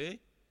al-Islam today.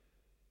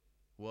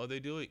 What are they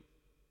doing?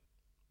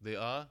 They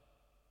are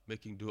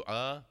making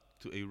dua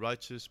to a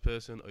righteous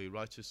person or a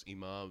righteous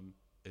imam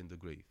in the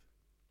grave.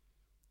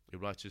 A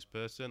righteous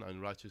person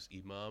and righteous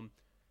imam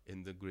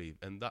in the grave.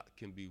 And that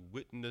can be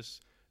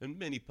witnessed in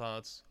many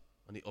parts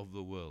of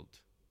the world.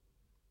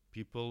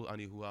 People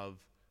who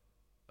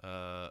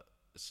have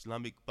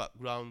Islamic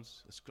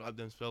backgrounds ascribe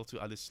themselves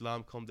to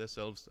al-Islam, call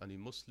themselves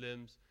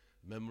Muslims,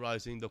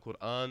 memorizing the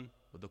Quran,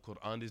 but the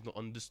Quran is not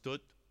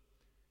understood.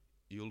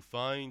 You'll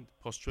find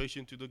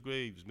prostration to the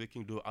graves,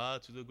 making dua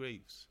to the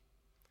graves.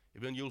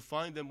 Even you'll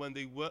find them when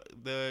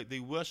they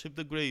worship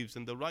the graves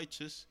and the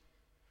righteous,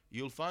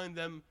 you'll find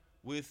them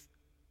with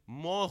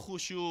more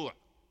khushu',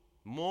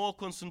 more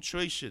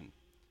concentration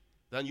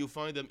than you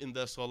find them in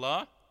their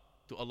salah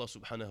to Allah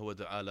subhanahu wa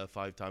ta'ala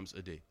 5 times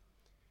a day.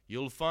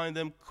 You'll find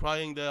them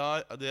crying their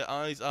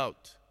eyes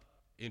out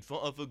in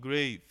front of a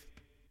grave,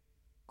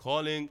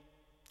 calling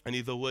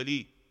the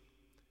wali,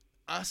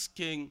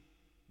 asking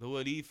the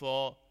wali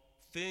for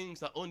things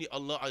that only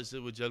Allah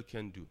Azza wa Jal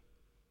can do.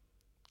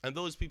 And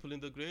those people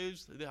in the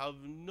graves, they have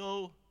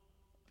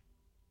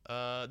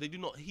they do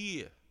not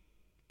hear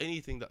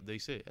anything that they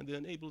say, and they're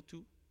unable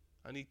to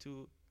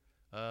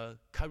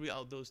carry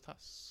out those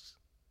tasks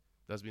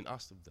that's been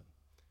asked of them.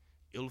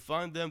 You'll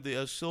find them, they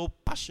are so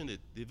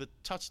passionate, they've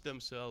attached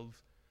themselves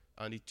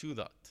to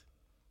that.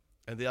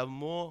 And they have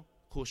more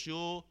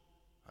khushu'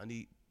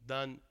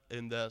 than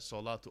in their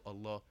salah to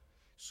Allah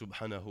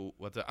subhanahu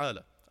wa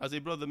ta'ala. As a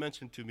brother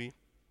mentioned to me,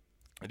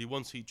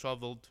 once he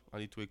traveled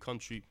to a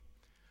country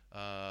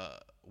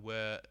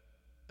where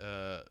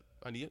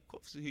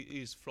obviously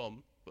he is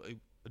from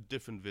a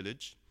different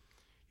village.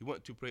 He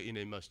went to pray in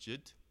a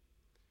masjid.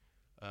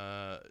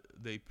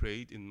 They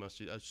prayed in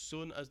masjid. As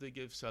soon as they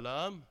gave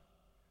salam,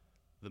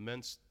 the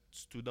men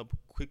stood up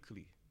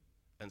quickly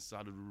and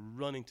started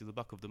running to the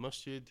back of the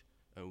masjid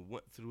and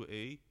went through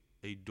a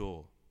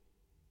door.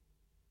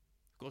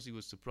 Of course, he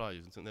was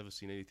surprised and had never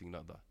seen anything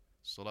like that.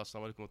 Salah,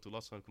 assalamu alaikum wa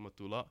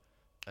rahmatullah,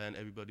 and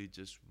everybody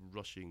just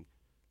rushing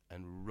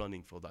and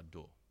running for that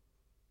door.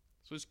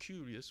 So he's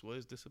curious, what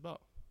is this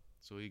about?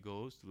 So he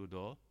goes to the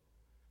door,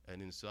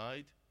 and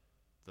inside,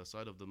 the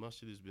side of the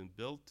masjid has been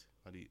built,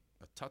 and he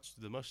attached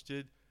to the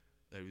masjid.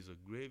 There is a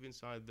grave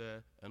inside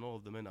there, and all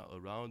of the men are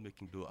around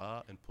making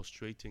dua and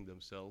prostrating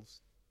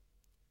themselves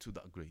to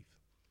that grave.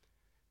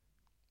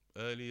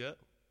 Earlier,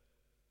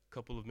 a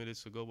couple of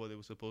minutes ago, what they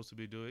were supposed to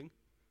be doing,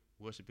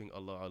 worshipping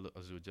Allah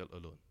Azza wa Jal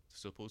alone. They're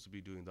supposed to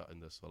be doing that in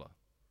their salah.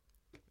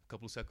 A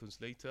couple of seconds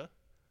later,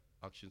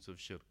 actions of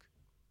shirk,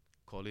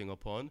 calling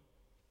upon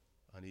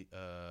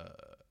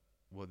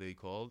what they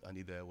called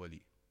their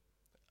wali,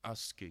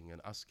 asking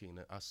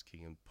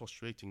and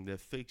prostrating their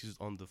faces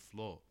on the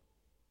floor.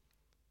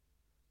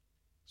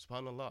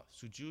 Subhanallah,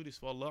 sujood is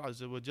for Allah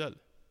Azza wa Jal.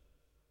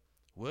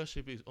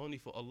 Worship is only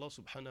for Allah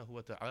subhanahu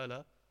wa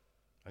ta'ala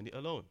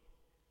alone.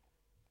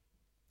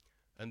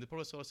 And the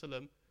Prophet sallallahu alaihi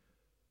wasallam,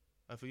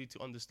 and for you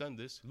to understand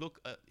this, look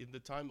at in the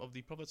time of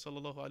the Prophet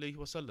sallallahu alaihi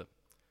wasallam.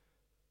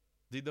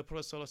 Did the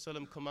Prophet sallallahu alaihi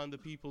wasallam command the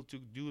people to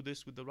do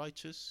this with the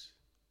righteous?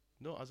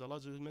 No, as Allah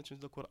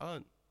mentions in the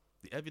Quran,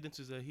 the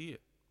evidences are here.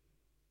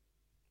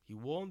 He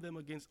warned them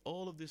against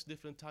all of these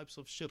different types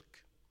of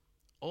shirk,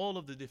 all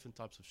of the different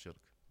types of shirk,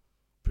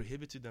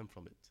 prohibited them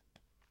from it,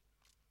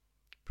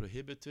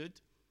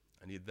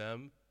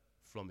 them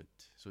from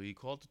it. So he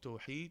called to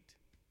Tawheed,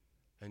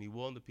 and he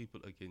warned the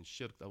people against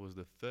shirk. That was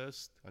the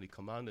first, and he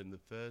commanded the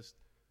first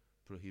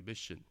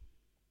prohibition.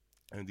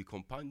 And the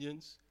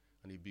companions,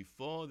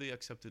 before they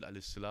accepted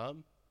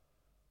al-Islam,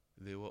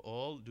 they were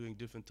all doing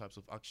different types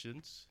of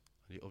actions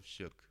of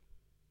shirk.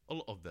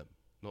 All of them,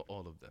 not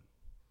all of them.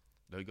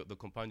 Now you got the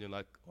companion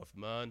like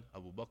Uthman,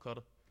 Abu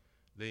Bakr.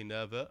 They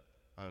never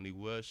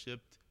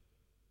worshipped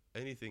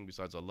anything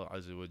besides Allah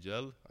Azza wa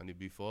Jal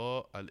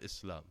before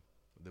al-Islam.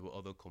 There were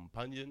other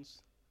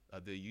companions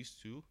that they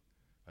used to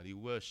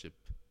worship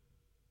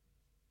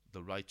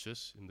the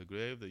righteous in the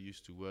grave. They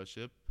used to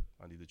worship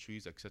the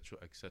trees, etc.,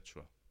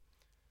 etc.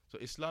 So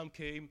Islam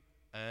came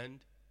and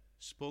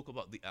spoke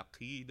about the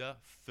Aqidah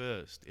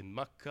first. In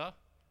Mecca,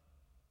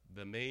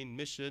 the main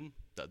mission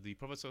that the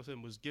Prophet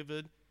ﷺ was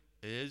given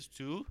is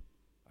to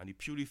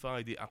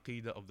purify the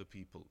Aqidah of the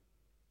people.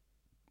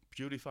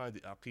 Purify the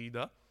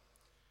Aqidah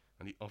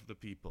of the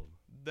people.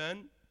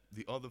 Then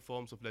the other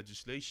forms of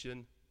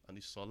legislation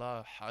the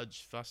Salah,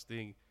 Hajj,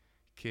 fasting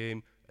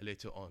came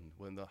later on.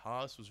 When the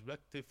house was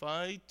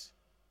rectified,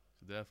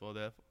 so therefore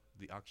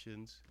the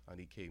actions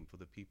came for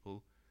the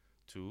people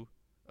to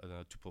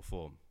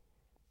perform.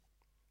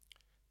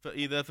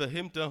 فإذا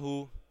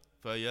فهمته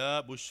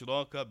فيا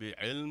بشراك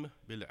بالعلم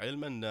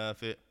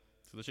النافع.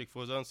 So the Sheikh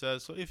Fawzan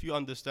says, so if you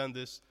understand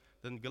this,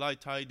 then glad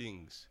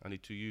tidings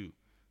to you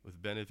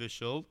with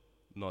beneficial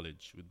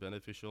knowledge.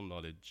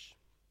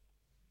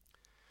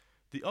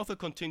 The author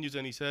continues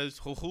and he says,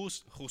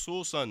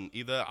 خصوصا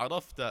إذا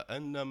عرفت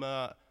أن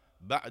ما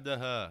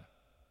بعدها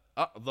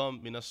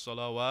أعظم من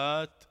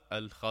الصلوات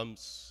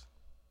الخمس.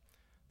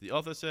 The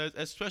author says,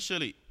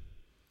 especially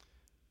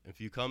if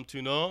you come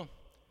to know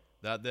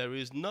that there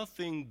is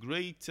nothing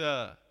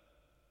greater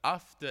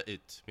after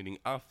it, meaning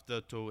after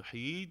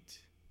Tawheed,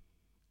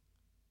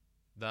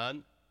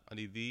 than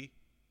the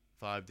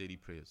 5 daily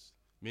prayers.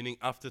 Meaning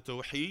after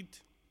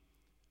Tawheed,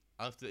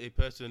 after a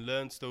person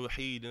learns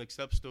Tawheed and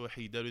accepts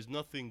Tawheed, there is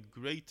nothing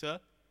greater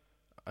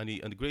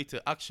and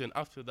greater action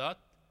after that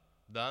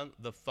than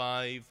the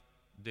 5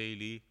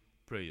 daily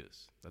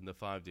prayers.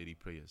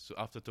 So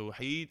after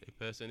Tawheed, a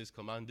person is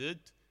commanded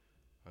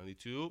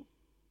to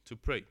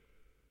pray.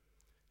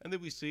 And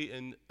then we see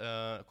in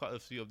quite a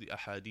few of the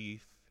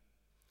ahadith,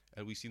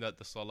 and we see that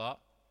the salah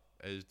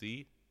is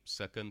the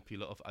second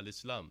pillar of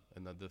Al-Islam.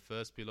 And that the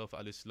first pillar of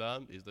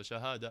Al-Islam is the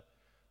Shahada,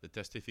 the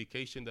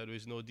testification that there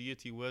is no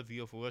deity worthy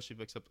of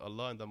worship except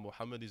Allah and that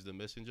Muhammad is the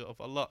messenger of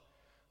Allah.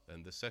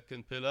 And the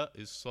second pillar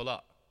is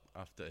Salah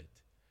after it.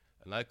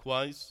 And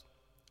likewise,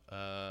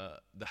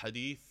 the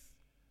hadith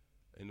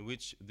in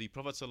which the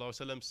Prophet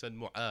ﷺ sent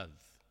Mu'adh,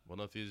 one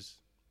of his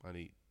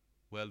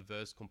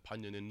well-versed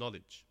companion in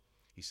knowledge.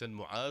 He sent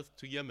Mu'adh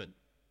to Yemen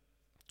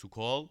to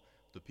call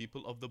the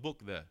people of the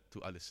book there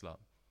to Al-Islam.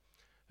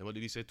 And what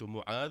did he say to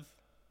Mu'adh?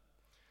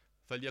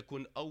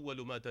 فَلْيَكُنْ أَوَّلُ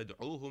مَا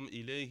تَدْعُوهُمْ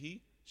إِلَيْهِ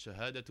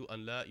شَهَادَةُ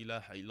أَنْ لَا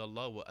إِلَهَ إِلَّا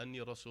اللَّهُ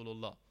وَأَنِّي رَسُولُ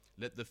اللَّهِ.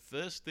 Let the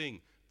first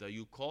thing that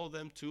you call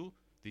them to,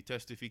 the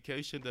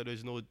testification that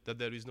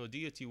there is no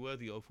deity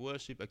worthy of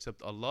worship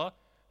except Allah,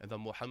 and that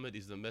Muhammad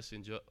is the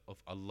messenger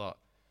of Allah.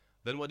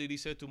 Then what did he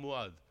say to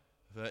Mu'adh?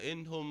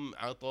 فَإِنْهُمْ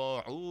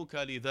عَطَاعُوكَ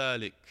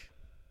لِذَلِكَ.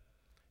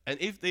 And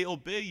if they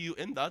obey you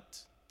in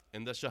that,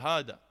 in the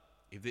Shahada,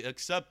 if they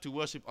accept to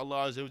worship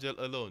Allah Azza wa Jal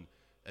alone,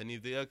 and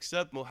if they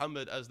accept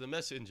Muhammad as the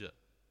messenger,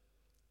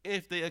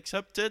 if they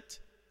accept it,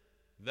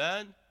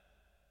 then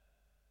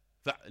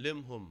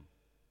فَأْلِمْهُمْ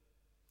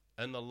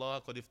أَنَّ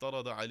اللَّهَ قَدْ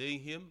افترض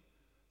عَلَيْهِمْ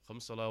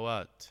خَمْسَ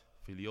صَلَوَاتٍ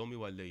فِي الْيَوْمِ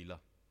وَاللَّيْلَةِ.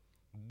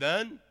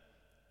 Then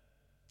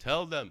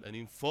tell them and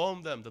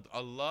inform them that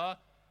Allah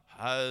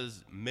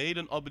has made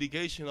an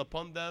obligation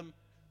upon them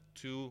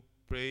to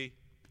pray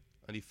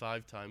only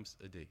 5 times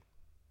a day,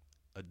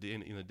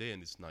 in a day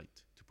and its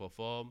night, to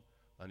perform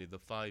only the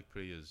 5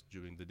 prayers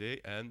during the day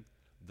and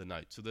the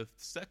night. So the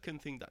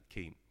second thing that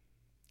came,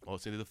 or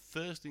say the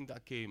first thing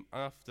that came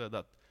after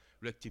that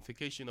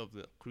rectification of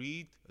the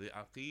creed, the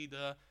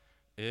aqidah,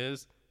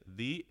 is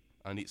the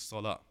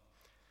salah.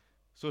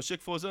 So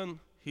Sheikh Fawzan,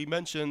 he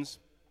mentions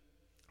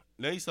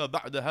ليس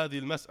بعد هذه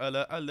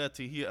المسألة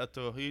التي هي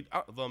التوحيد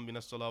أعظم من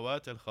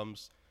الصلوات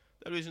الخمس.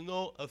 There is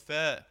no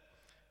affair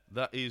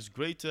that is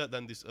greater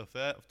than this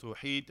affair of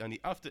Tawheed, and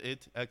after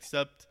it,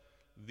 except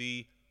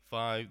the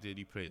 5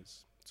 daily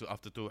prayers. So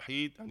after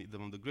Tawheed, and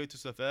one of the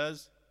greatest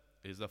affairs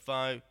is the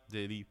 5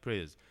 daily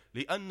prayers.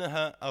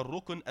 لأنها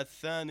الركن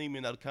الثاني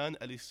من أركان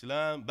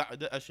الإسلام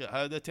بعد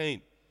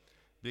الشهادتين.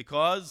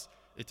 Because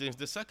it is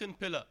the second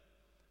pillar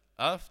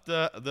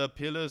after the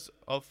pillars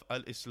of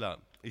Al-Islam.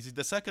 It is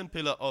the second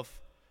pillar of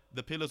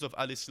the pillars of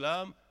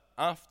Al-Islam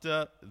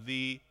after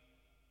the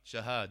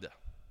Shahada,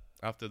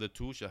 after the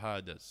 2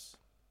 Shahadas.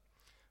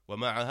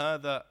 ومع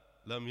هذا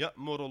لم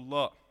يأمر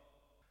الله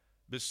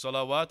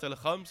بالصلوات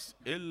الخمس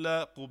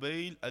إلا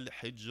قبيل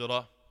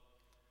الحجرة.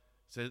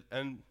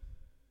 And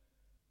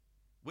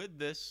with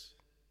this,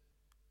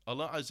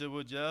 Allah Azza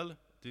wa Jal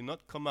did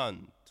not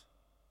command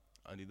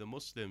the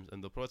Muslims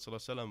and the Prophet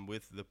ﷺ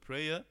with the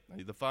prayer,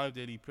 the 5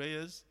 daily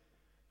prayers,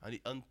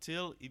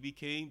 until it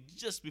became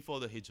just before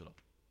the Hijrah.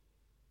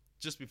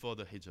 Just before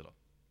the Hijrah.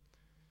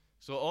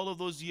 So all of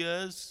those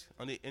years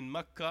in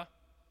Mecca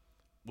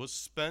was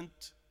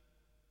spent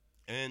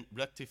in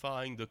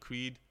rectifying the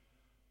creed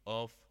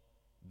of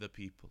the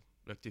people.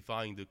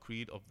 Rectifying the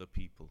creed of the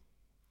people.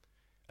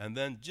 And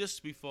then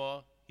just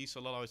before he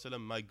ﷺ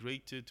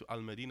migrated to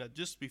Al-Madinah,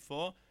 just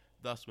before,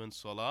 that's when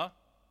Salah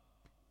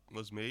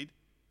was made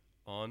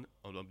on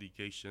an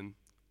obligation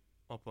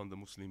upon the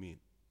Muslimin.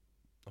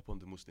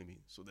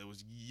 So there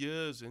was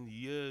years and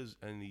years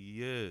and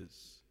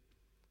years.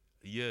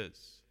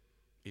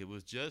 It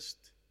was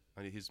just,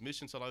 his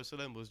mission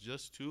ﷺ was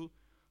just to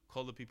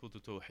call the people to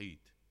Tawheed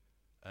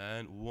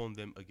and warn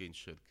them against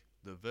Shirk.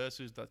 The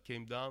verses that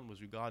came down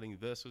was regarding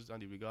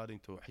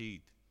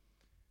Tawheed.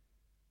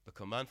 The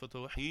command for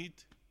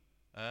Tawheed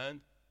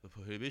and the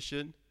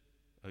prohibition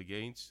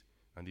against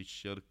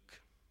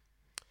Shirk.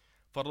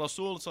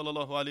 فالرسول صلى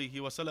الله عليه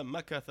وسلم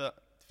مكث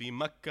في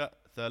مكة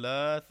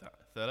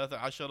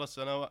 13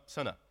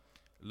 سنة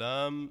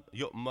لم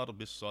يؤمر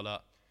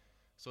بالصلاة.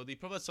 So the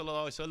Prophet صلى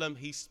الله عليه وسلم,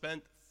 he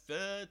spent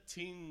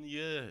 13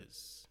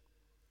 years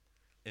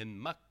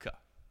in Mecca,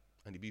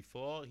 and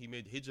before he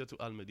made Hijrah to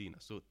Al-Madinah.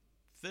 So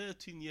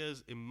 13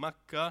 years in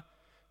Mecca,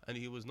 and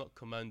he was not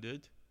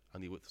commanded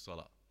with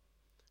Salah.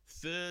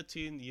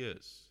 13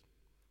 years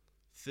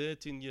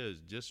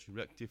just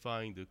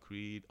rectifying the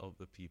creed of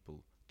the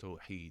people.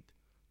 Tawheed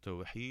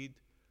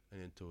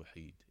and then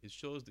Tawheed. It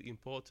shows the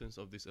importance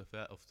of this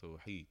affair of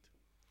Tawheed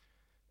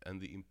and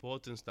the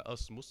importance that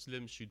us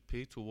Muslims should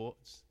pay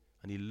towards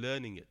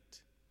learning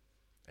it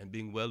and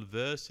being well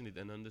versed in it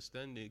and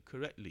understanding it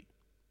correctly.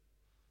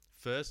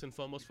 First and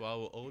foremost, for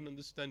our own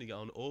understanding,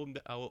 our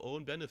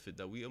own benefit,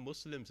 that we are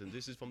Muslims and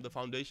this is from the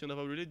foundation of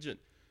our religion.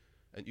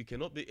 And you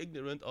cannot be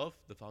ignorant of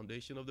the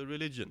foundation of the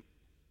religion,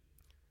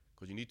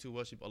 because you need to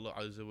worship Allah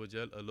Azza wa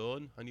Jal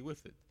alone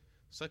with it.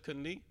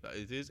 Secondly, that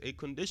it is a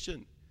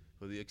condition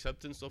for the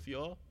acceptance of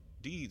your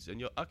deeds and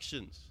your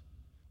actions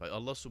by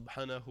Allah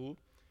subhanahu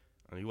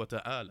wa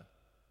ta'ala.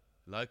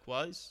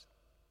 Likewise,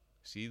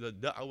 see the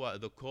da'wah,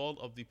 the call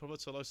of the Prophet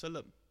sallallahu alaihi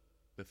wasallam.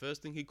 The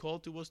first thing he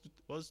called to was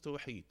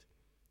Tawheed.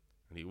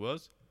 And he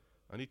was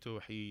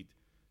Tawheed.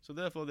 So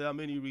therefore there are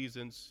many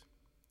reasons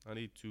I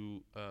need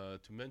to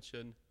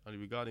mention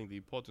regarding the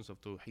importance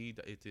of Tawheed,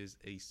 that it is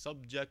a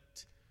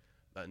subject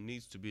that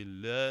needs to be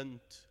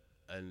learned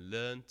and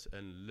learnt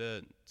and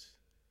learnt.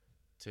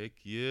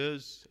 Take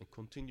years and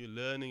continue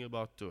learning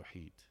about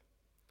Tawheed.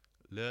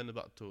 Learn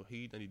about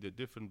Tawheed and the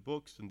different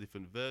books and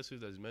different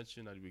verses as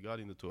mentioned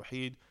regarding the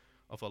Tawheed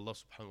of Allah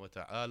subhanahu wa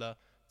ta'ala,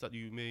 that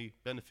you may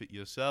benefit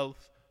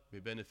yourself, may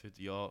benefit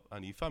your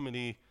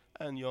family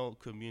and your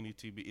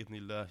community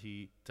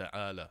bi'idhnillahi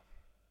ta'ala.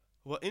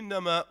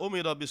 وإنما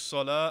أمر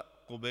بالصلاة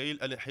قبيل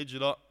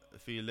الحجرة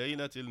في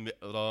ليلة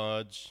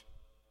المعراج.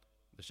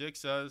 The Sheikh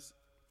says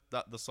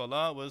that the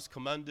Salah was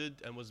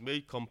commanded and was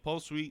made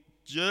compulsory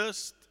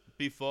just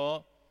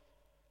before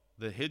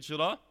the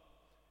Hijrah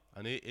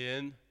and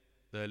in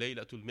the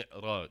Laylatul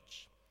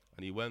Mi'raj.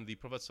 And when the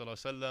Prophet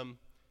ﷺ,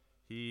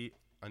 he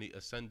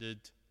ascended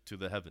to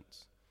the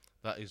heavens.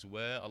 That is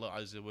where Allah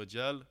Azza wa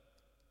Jal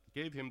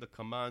gave him the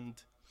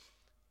command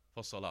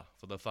for Salah,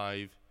 for the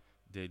 5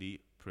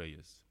 daily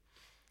prayers.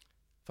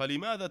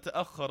 فَلِمَاذَا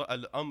تَأَخَّرَ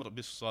الْأَمْرُ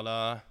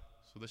بِالصَّلَاةِ.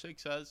 So the Shaykh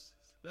says,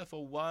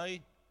 therefore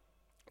why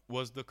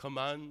was the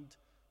command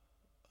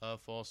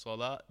for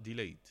Salah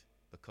delayed?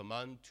 The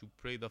command to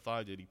pray the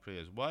 5 daily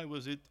prayers. Why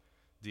was it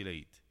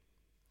delayed?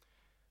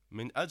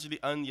 مِنْ أَجْلِ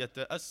أَنْ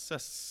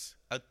يَتَأَسَّسْ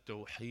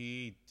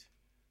التَّوْحِيدِ.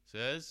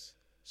 Says,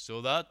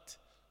 so that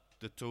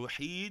the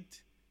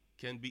Tawheed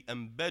can be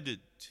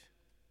embedded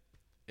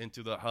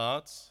into the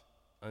hearts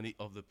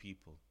of the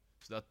people.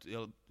 So that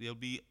there'll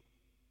be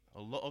a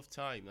lot of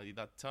time.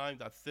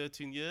 That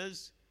 13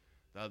 years,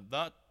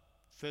 that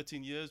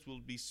 13 years will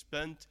be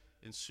spent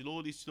in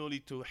slowly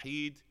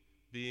Tawheed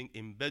being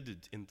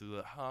embedded into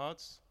the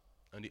hearts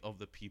of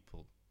the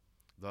people.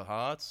 The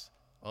hearts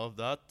of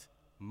that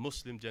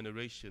Muslim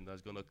generation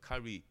that's going to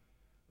carry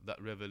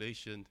that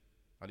revelation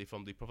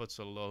from the Prophet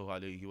sallallahu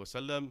alaihi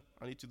wasallam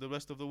to the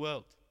rest of the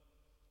world.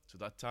 So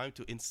that time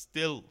to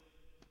instill,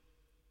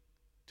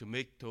 to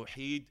make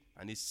Tawheed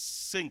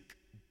sink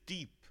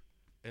deep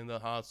in the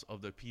hearts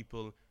of the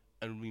people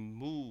and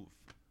remove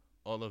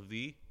all of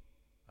the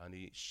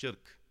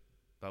shirk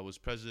that was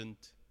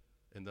present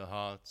in the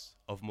hearts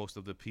of most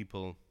of the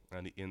people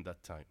in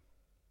that time.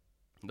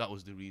 That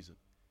was the reason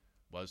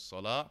why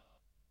Salah,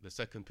 the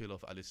second pillar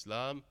of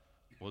Al-Islam,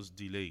 was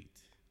delayed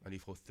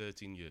for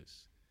 13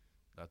 years.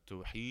 That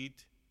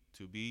Tawheed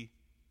to be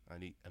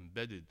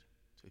embedded,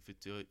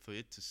 for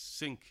it to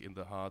sink in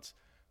the hearts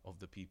of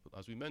the people.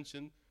 As we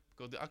mentioned,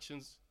 because the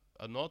actions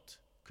are not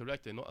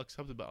correct, they're not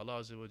accepted by Allah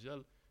Azza wa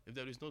Jal if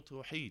there is no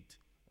Tawheed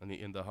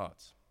in the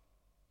hearts.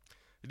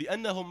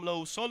 لأنهم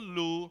لو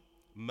صلوا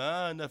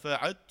ما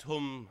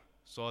نفعتهم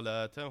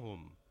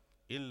صلاتهم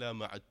إلا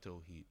مع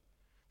التوحيد.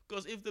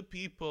 Because if the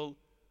people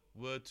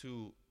were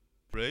to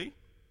pray,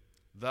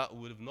 that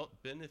would have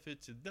not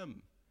benefited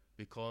them,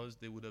 because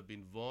they would have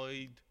been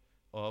void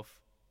of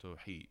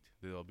Tawheed.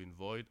 They would have been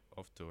void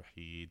of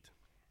Tawheed.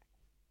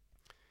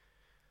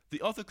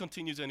 The author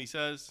continues and he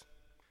says,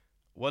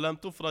 ولم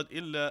تفرض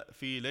إلا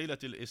في ليلة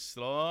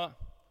الإسراء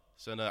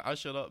سنة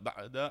 10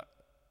 بعد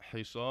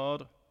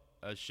حصار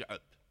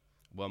الشعب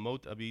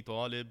وموت أبي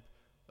طالب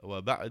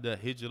وبعد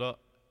هجرة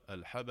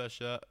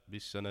الحبشة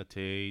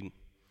بالسنتين.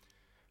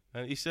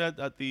 And he said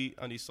that the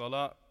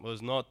Salah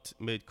was not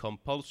made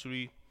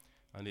compulsory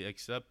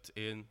except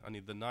in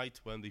the night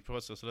when the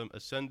Prophet ﷺ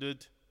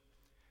ascended.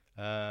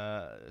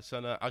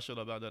 سنة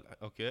 10 بعد,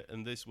 okay,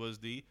 and this was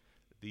the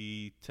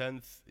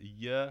 10th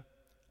year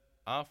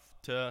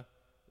after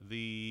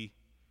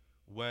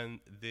when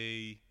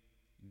they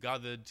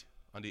gathered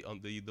the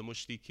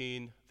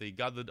mushrikeen, they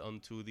gathered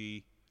onto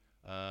the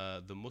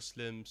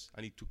Muslims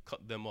to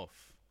cut them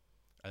off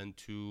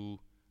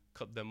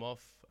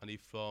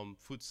from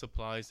food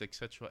supplies,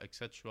 etc.,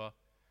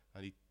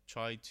 and he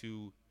tried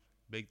to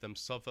make them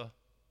suffer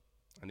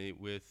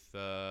with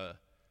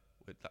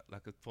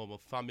like a form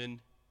of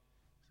famine,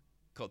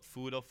 cut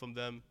food off from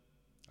them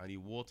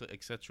water,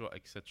 etc.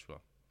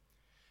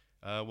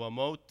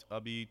 وموت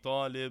أبي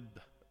طالب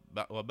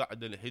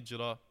وبعد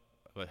الهجرة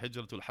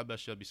هجرة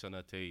الحبشة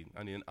بسنتين.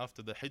 And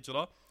after the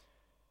hijrah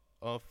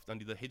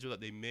the hijrah that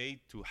they made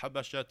to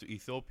Habasha, to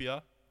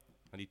Ethiopia,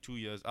 2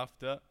 years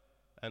after,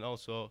 and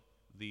also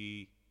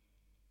the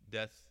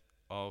death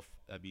of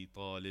Abi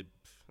Talib,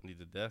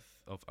 the death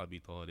of Abi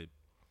Talib.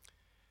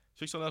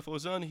 Shaykh Salih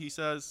Al-Fawzan, he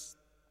says,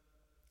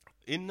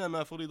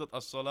 إنما فرضت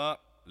الصلاة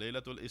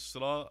ليلة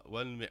الإسراء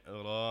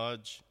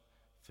والمعراج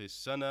في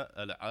السنة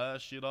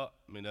العاشرة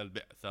من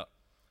البعثة.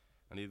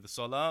 The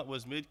Salah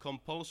was made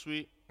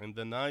compulsory in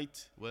the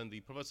night when the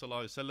Prophet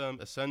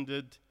ﷺ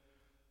ascended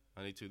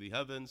to the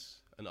heavens,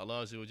 and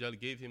Allah Azza wa Jal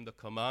gave him the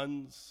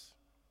command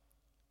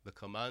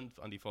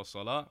for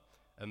Salah,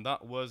 and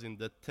that was in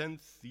the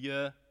 10th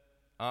year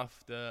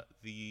after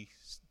the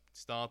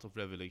start of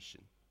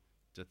revelation.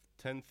 The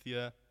 10th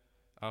year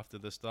after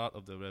the start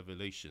of the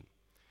revelation.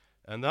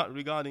 And that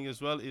regarding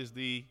as well is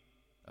the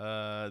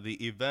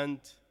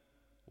event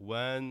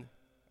when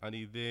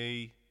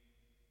they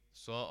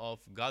sort of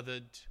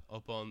gathered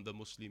upon the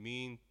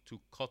Muslimin to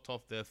cut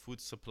off their food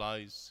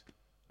supplies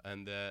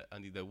and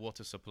their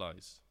water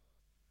supplies.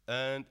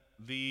 And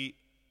the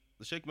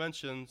Sheikh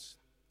mentions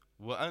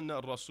وأن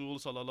الرسول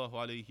صلى الله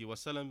عليه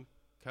وسلم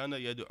كان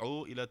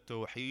يدعو إلى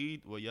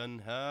التوحيد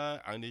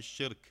وينهى عن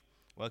الشرك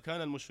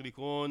وكان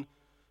المشركون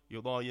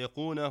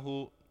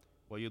يضايقونه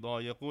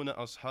ويضايقون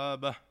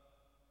أصحابه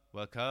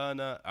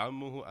وكان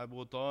عمه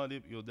أبو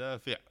طالب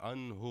يدافع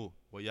عنه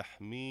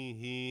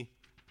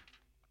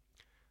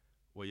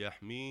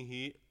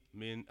ويحميه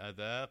من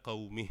أذى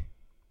قومه.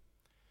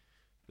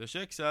 The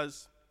Sheikh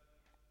says,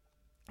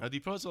 the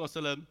Prophet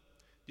ﷺ,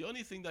 the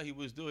only thing that he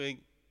was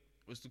doing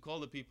was to call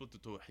the people to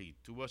Tawheed,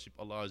 to worship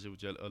Allah Azza wa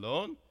Jal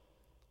alone,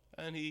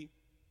 and he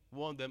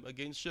warned them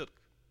against shirk,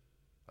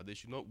 that they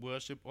should not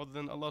worship other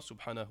than Allah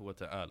subhanahu wa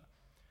ta'ala.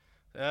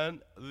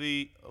 And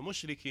the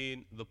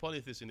mushrikeen, the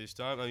polytheists in this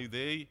time, and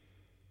they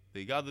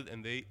gathered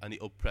and they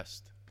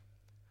oppressed.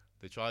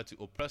 They tried to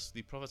oppress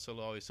the Prophet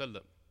sallallahu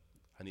alaihi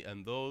wasallam,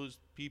 and those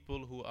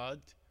people who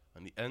had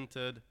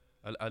entered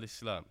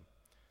al-Islam,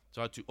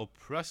 tried to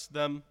oppress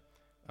them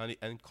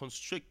and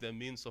constrict their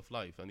means of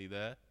life,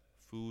 their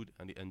food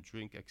and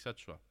drink,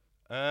 etc.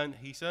 And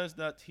he says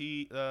that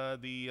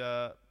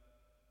the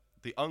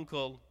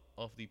uncle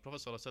of the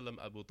Prophet sallallahu alaihi wasallam,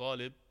 Abu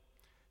Talib,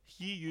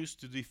 he used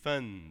to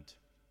defend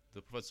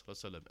the Prophet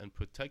ﷺ and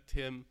protect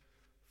him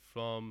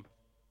from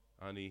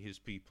his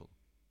people,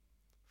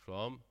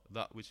 from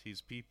that which his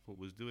people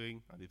was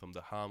doing, and from the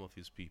harm of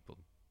his people.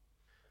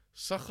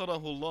 سخره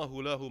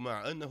الله له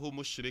مع أنه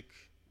مشرك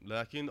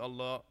لكن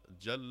الله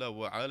جل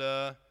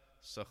وعلا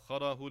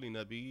سخره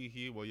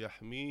لنبيه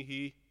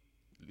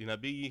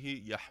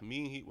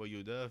يحميه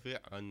ويدافع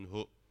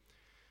عنه.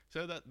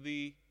 So that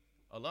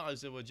Allah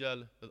Azza wa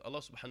Jal, that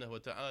Allah subhanahu wa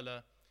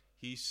ta'ala,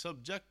 he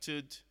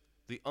subjected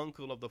the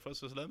uncle of the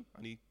Prophet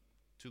ﷺ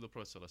to the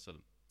Prophet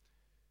ﷺ.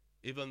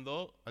 Even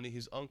though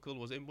his uncle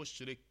was a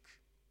mushrik,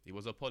 he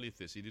was a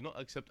polytheist, he did not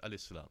accept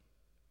al-Islam.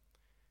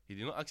 He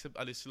did not accept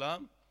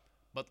al-Islam,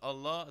 but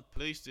Allah had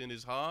placed in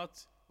his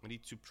heart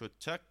to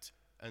protect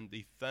and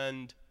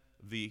defend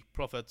the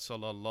Prophet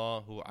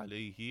sallallahu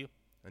alaihi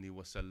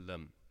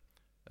wasallam.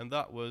 And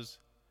that was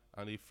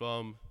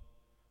from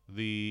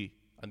the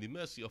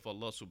mercy of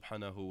Allah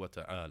subhanahu wa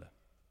ta'ala.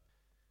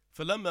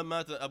 فلما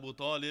مات أبو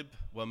طالب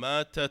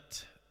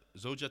وماتت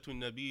زوجة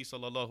النبي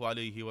صلى الله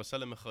عليه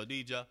وسلم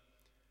خديجة.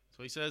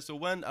 So he says, so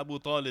when Abu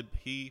Talib,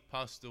 he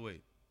passed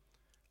away,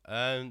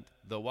 and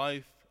the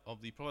wife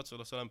of the Prophet صلى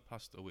الله عليه وسلم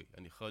passed away,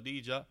 and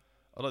Khadija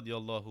رضي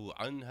الله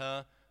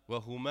عنها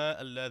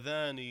وهما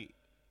اللذان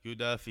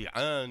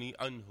يدافعان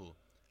عنه,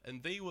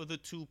 and they were the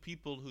two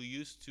people who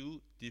used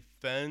to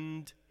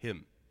defend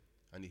him,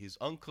 and his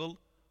uncle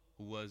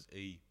who was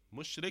a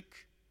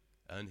mushrik,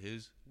 and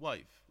his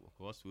wife, of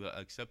course, who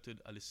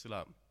accepted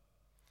al-Islam.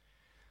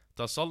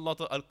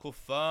 تسلط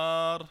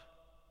الكفار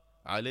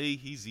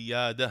عليه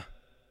زيادة,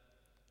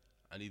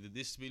 and the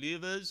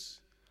disbelievers,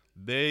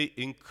 they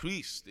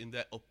increased in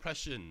their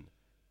oppression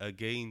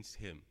against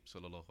him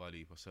sallallahu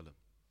alaihi wasallam.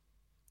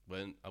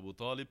 When Abu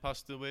Talib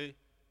passed away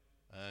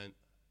and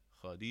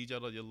Khadija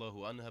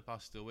radiallahu anha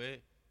passed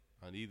away,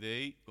 and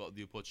they got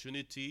the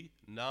opportunity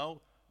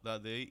now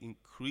that they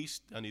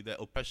increased their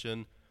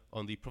oppression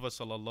on the Prophet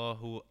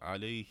sallallahu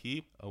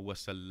alaihi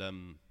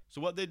wasallam.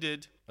 So what they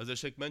did, as the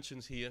Sheikh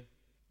mentions here,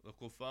 the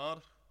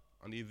kuffar,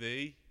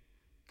 they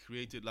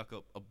created like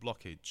a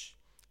blockage.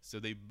 So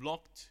they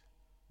blocked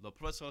the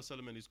Prophet sallallahu alaihi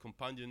wasallam and his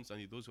companions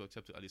and those who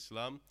accepted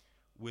al-Islam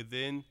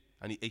within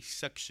a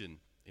section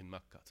in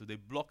Mecca. So they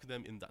blocked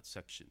them in that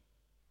section.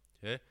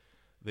 Okay?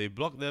 They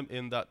blocked them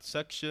in that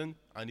section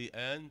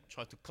and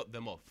tried to cut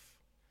them off.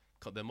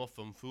 Cut them off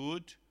from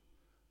food,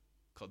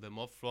 cut them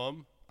off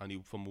from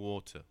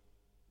water.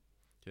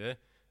 Okay?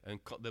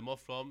 And cut them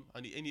off from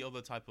any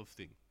other type of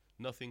thing.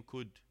 Nothing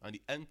could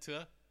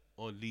enter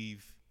or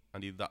leave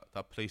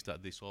that place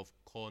that they sort of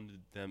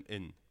cornered them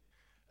in.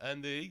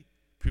 And they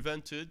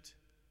prevented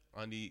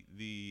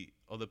the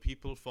other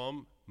people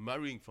from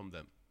marrying from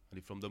them,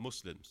 from the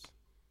Muslims.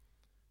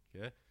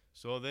 Okay?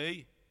 So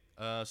they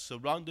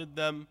surrounded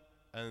them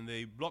and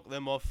they blocked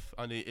them off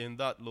in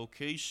that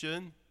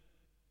location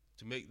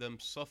to make them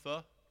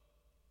suffer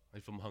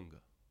from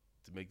hunger.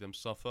 To make them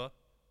suffer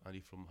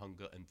from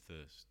hunger and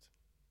thirst.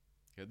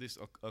 Okay, this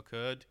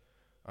occurred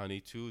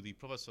to the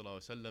Prophet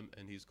ﷺ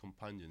and his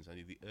companions,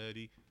 the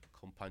early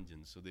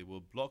companions. So they were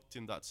blocked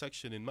in that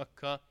section in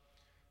Mecca.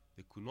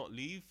 They could not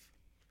leave.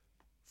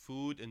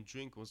 Food and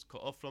drink was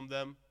cut off from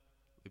them.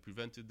 They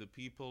prevented the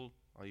people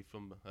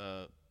from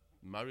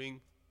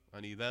marrying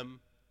them.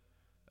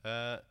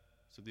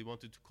 So they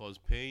wanted to cause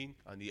pain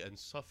and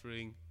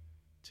suffering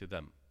to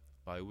them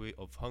by way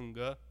of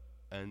hunger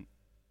and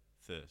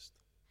thirst.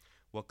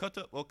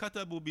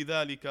 وكتبوا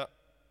بذلك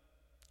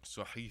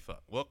صحيفة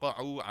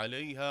وقعوا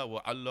عليها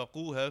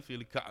وعلقوها في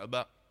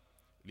الكعبة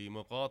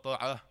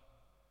لمقاطعة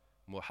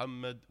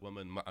محمد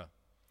ومن معه.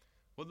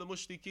 What the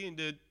mushrikeen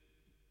did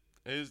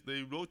is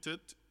they wrote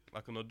it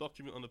like on a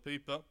document on a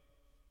paper,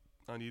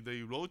 and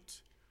they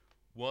wrote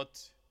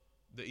what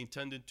they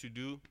intended to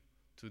do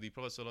to the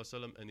Prophet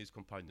ﷺ and his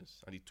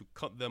companions, and to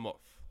cut them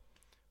off.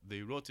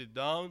 They wrote it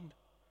down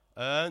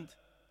and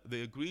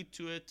they agreed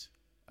to it,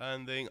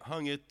 and they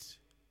hung it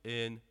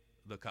in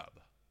the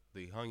Kaaba.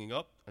 They hung it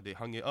up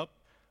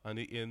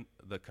in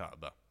the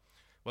Kaaba.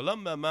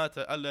 وَلَمَّا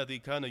مَاتَ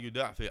الَّذِي كَانَ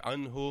يُدَافِعْ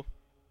عَنْهُ.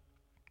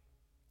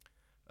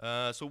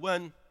 So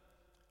when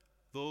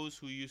those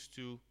who used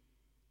to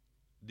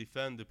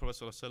defend the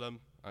Prophet ﷺ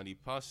and he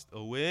passed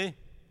away,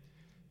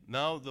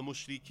 now the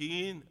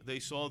mushrikeen, they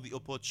saw the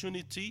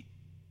opportunity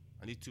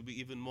and it to be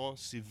even more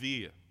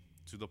severe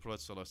to the Prophet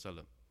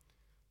ﷺ,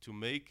 to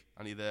make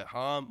their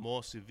harm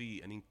more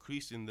severe and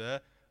increase in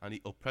their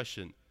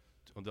oppression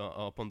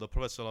upon the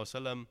Prophet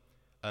ﷺ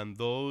and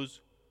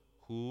those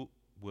who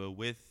were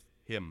with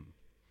him.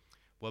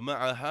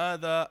 ومع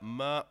هذا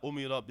ما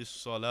أمر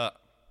بالصلاة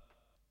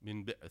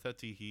من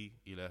بعثته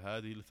إلى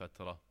هذه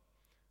الفترة.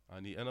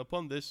 And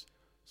upon this,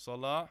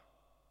 Salah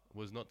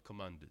was not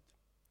commanded.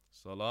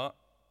 Salah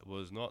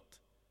was not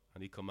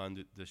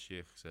commanded, the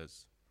Shaykh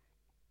says.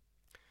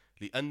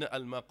 لأن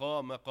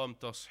المقام مقام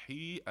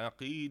تصحيح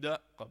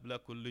عقيدة قبل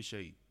كل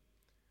شيء.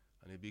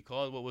 And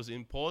because what was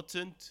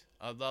important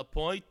at that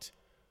point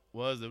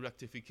was the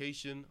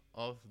rectification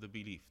of the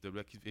belief, the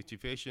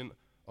rectification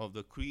of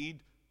the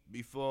creed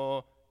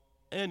before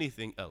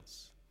anything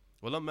else.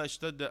 ولما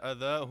اشتد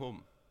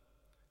أذاهم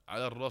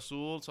على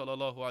الرسول صلى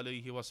الله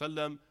عليه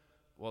وسلم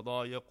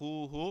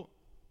وضايقوه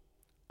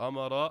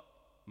أمر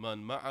من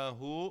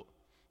معه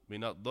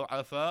من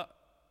الضعفاء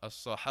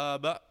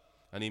الصحابة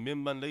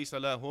ممن ليس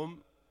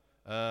لهم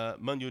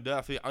من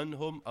يدافع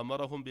عنهم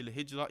أمرهم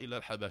بالهجرة إلى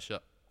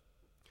الحبشة.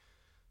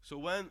 So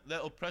when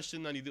the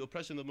oppression the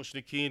oppression of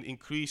mushrikeen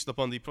increased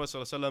upon the Prophet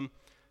ﷺ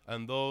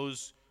and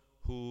those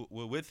who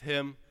were with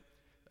him,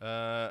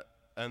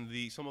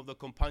 and some of the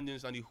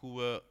companions who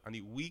were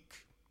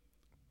weak,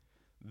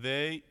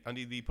 the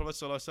Prophet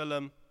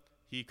ﷺ,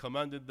 he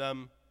commanded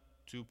them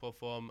to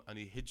perform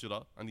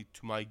hijrah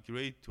to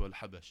migrate to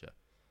Al-Habasha,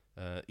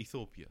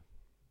 Ethiopia.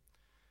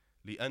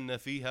 لأن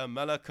فيها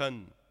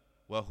ملكا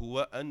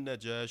وهو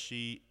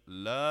النجاشي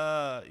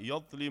لا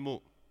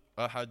يظلم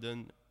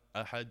أحد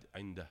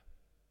عنده.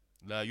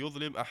 لا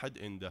يظلم أحد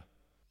عنده.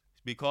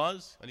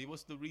 Because,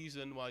 what's the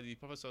reason why the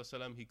Prophet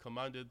ﷺ, he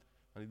commanded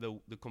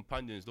the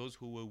companions, those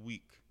who were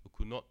weak, who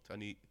could not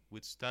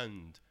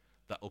withstand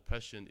that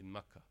oppression in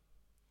Mecca,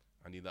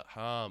 that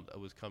harm that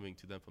was coming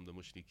to them from the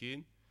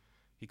mushrikeen,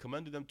 he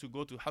commanded them to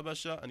go to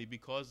Habasha,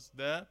 because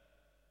there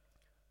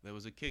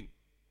was a king,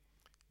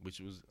 which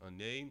was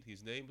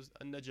his name was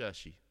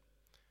An-Najashi.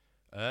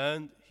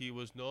 And he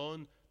was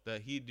known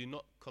that he did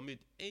not commit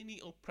any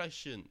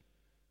oppression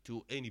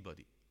to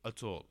anybody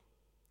at all.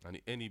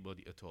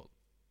 Anybody at all.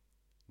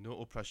 No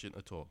oppression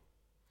at all.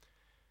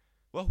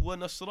 وَهُوَ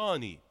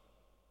نَصْرَانِي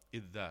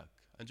إِذْ ذَاكَ.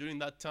 And during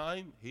that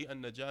time, he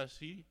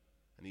An-Najashi,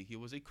 he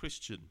was a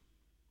Christian.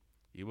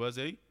 He was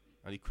a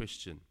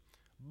Christian.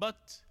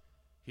 But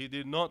he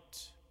did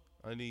not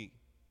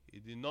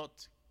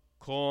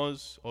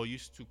cause or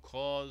used to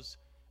cause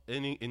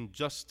any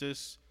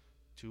injustice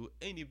to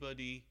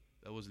anybody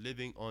that was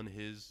living on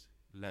his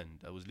land,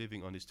 that was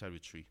living on his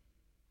territory.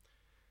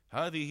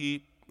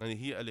 هذه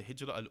هي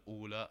الهجرة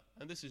الأولى,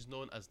 and this is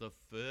known as the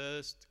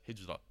first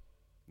hijrah.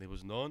 It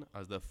was known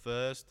as the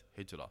first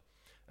hijrah.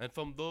 And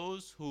from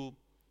those who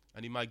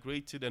he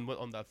migrated and went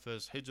on that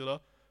first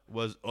hijrah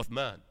was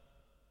Uthman,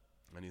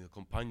 the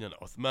companion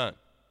Uthman.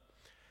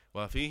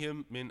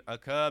 وفيهم من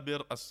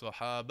أكابر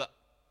الصحابة.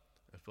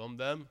 From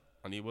them,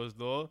 he was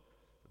the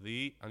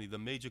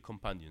major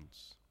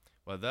companions.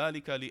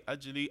 وذلك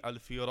لأجل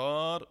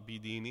الفرار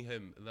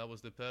بدينهم. And that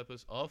was the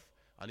purpose of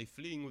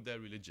fleeing with their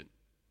religion,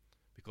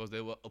 because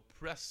they were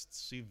oppressed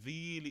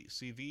severely.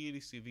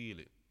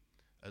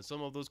 And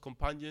some of those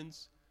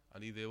companions,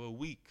 they were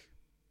weak.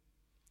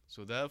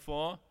 So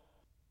therefore,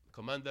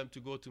 command them to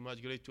go to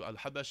migrate to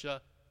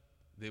Al-Habasha.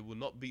 They would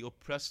not be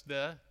oppressed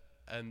there,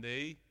 and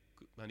he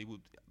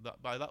would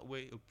by that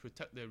way it would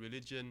protect their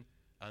religion,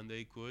 and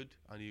they could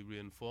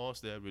reinforce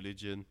their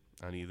religion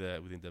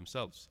there within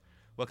themselves.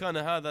 وكان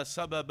هذا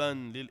سببا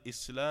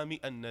للإسلام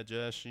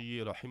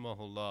النجاشي رحمه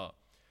الله.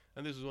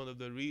 And this is one of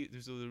the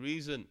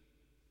reason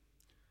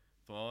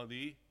for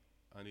the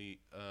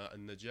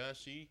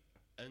Najashi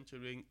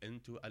entering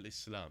into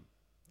Al-Islam,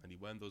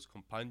 when those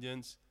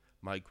companions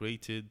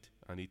migrated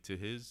to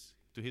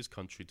his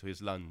country, to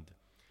his land.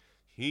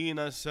 حين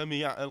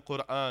سمع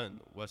القرآن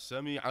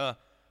وسمع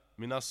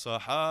من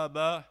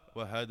الصحابة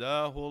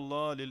وهداه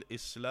الله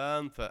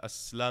للإسلام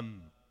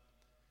فأسلم.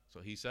 So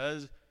he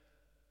says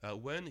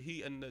when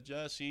he and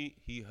Najashi,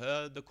 he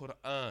heard the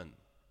Quran,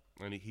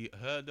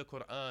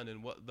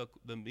 and what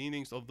the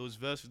meanings of those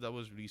verses that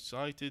was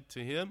recited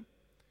to him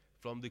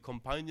from the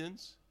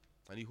companions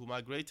who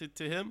migrated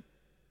to him,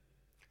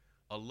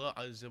 Allah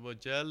Azza wa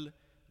Jal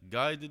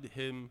guided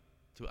him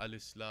to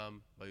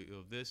Al-Islam by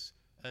of this,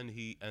 and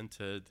he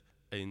entered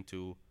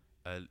into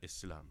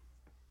Al-Islam.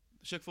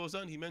 Sheikh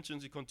Fawzan,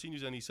 he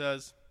continues and he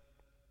says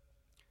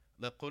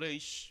that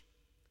Quraysh,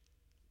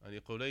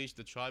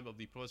 the tribe of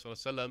the Prophet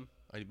ﷺ,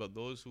 but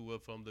those who were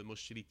from the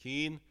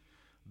mushrikeen,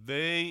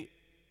 they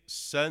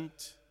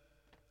sent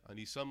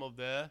some of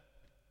their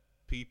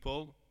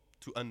people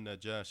to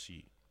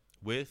An-Najashi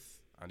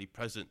with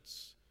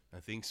presents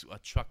and things to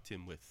attract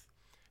him with.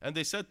 And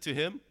they said to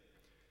him,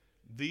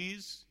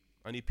 these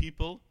any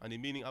people, any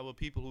meaning our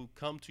people who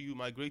come to you,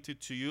 migrated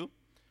to you,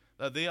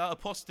 that they are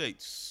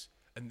apostates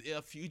and they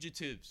are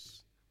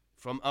fugitives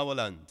from our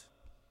land.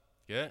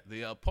 Yeah,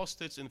 they are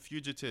apostates and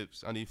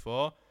fugitives, and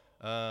from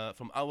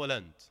our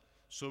land.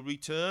 So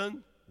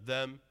return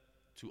them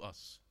to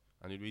us,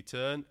 and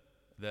return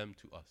them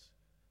to us.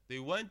 They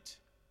went,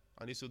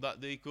 and so that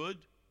they could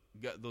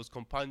get those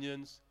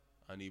companions,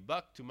 and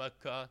back to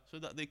Mecca, so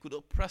that they could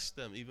oppress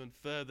them even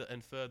further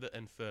and further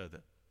and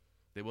further.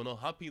 They were not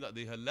happy that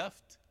they had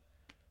left,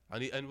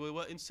 and we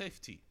were in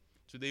safety.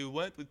 So they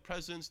went with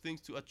presents,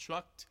 things to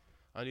attract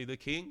the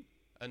king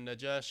and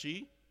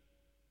Najashi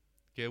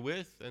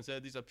with, and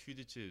said, these are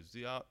fugitives.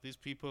 These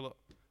people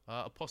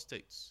are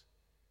apostates,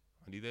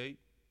 and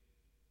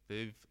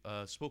they've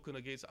spoken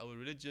against our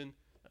religion,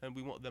 and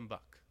we want them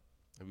back.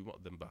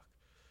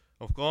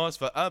 Of course,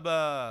 for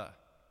Abba.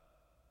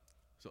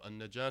 So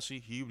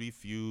An-Najashi, he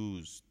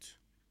refused.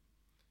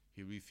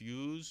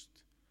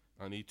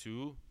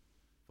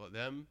 For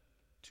them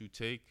to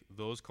take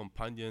those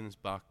companions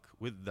back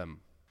with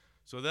them.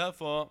 So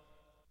therefore,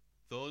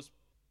 those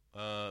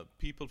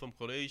people from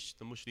Quraysh,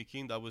 the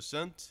Mushrikeen that were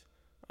sent,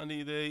 and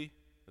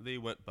they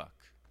went back.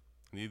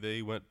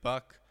 They went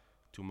back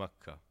to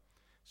Mecca.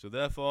 So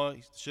therefore,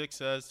 Sheikh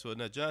says, so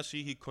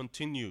Najashi, he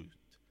continued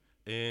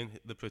in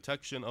the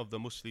protection of the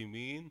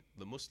Muslimin,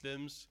 the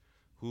Muslims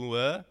who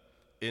were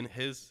in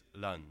his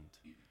land,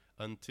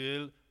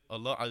 until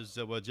Allah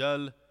Azza wa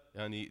Jal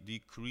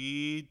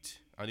decreed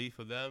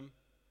for them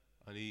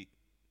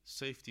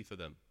safety for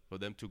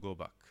them to go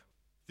back.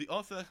 The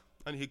author,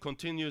 and he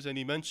continues and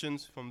he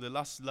mentions from the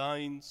last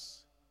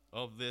lines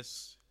of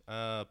this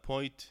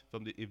point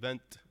from the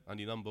event,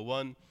 number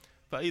 1,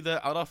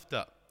 فإذا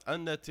عرفت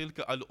أن تلك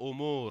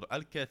الأمور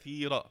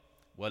الكثيرة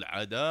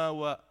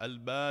والعداوة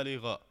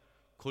البالغة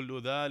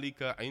كل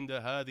ذلك عند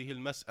هذه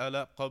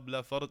المسألة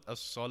قبل فرض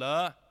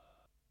الصلاة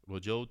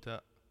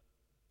رجوت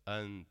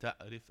أن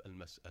تعرف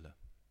المسألة.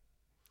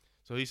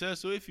 So he says,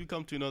 so if you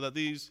come to know that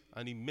these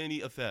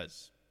many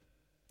affairs,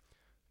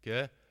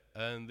 okay,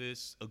 and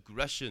this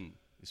aggression,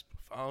 this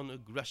profound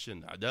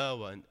aggression,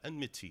 adawa and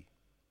enmity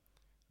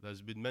that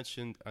has been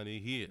mentioned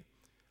here,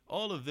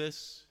 all of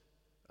this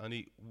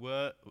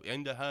were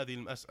عند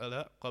هذه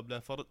المسألة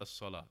قبل فرض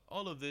الصلاة.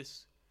 All of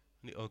this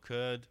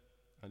occurred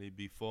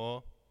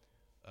before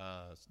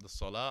the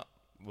salah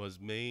was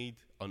made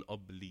an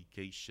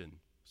obligation.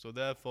 So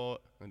therefore,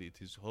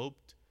 it is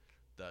hoped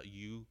that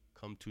you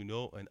come to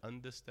know and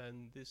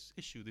understand this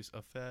issue, this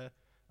affair,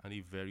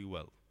 very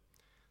well.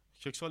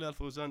 Sheikh Salih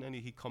Al-Fawzan,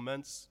 he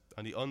comments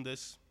on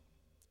this.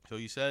 So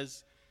he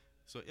says,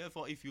 so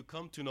therefore, if you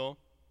come to know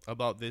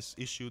about this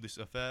issue, this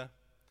affair,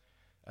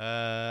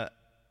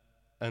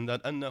 and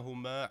that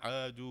أنهم ما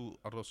عادوا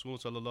الرسول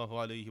صلى الله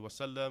عليه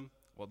وسلم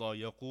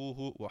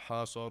وضايقوه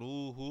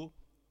وحاصروه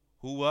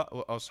هو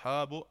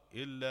وأصحابه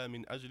إلا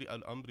من أجل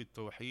الأمر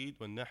التوحيد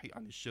والنهي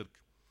عن الشرك.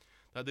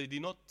 That they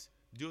did not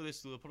do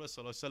this to the Prophet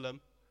صلى الله عليه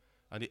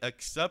وسلم,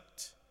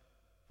 except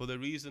for the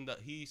reason that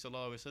he صلى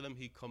الله عليه وسلم,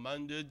 he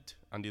commanded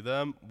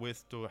them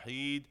with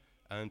tawheed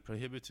and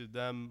prohibited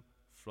them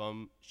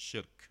from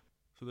shirk.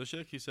 So the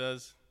Shaykh, he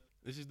says,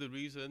 this is the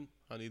reason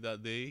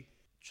that they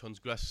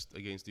transgressed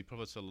against the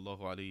Prophet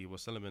sallallahu alaihi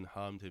wasallam and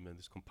harmed him and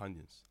his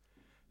companions.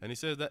 And he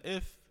says that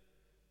if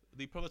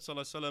the Prophet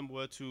sallallahu alaihi wasallam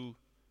were to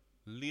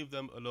leave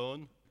them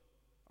alone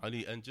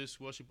and just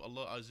worship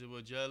Allah Azza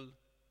wa Jal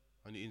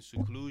in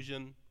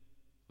seclusion,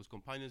 his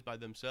companions by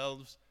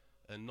themselves,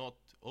 and not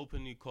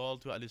openly call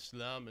to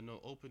al-Islam and not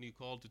openly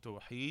call to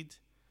Tawheed,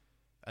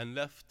 and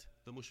left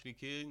the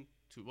Mushrikeen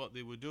to what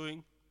they were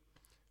doing,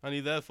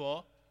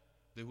 therefore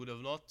they would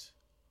have not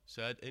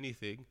said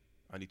anything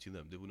to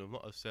them. They would have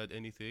not said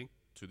anything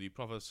to the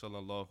Prophet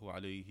sallallahu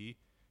alaihi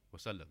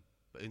wasallam.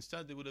 But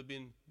instead they would have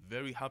been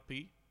very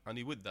happy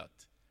with that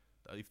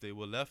if they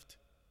were left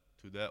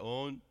to their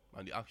own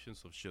the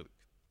actions of shirk.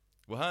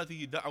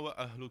 وهذه دعوة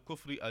أهل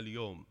الكفر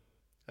اليوم.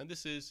 And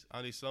this is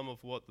some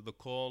of what the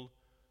call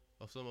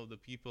of some of the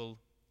people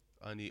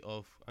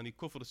of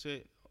kufr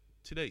say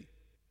today.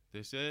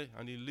 They say,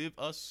 leave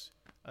us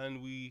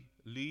and we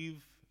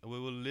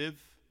will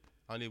live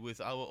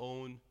with our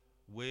own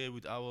way,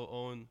 with our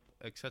own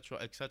etc,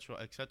 etc,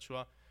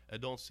 etc,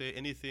 and don't say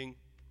anything,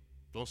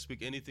 don't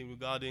speak anything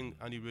regarding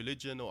any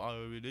religion or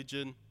our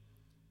religion.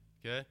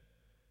 Okay?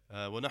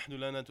 وَنَحْنُ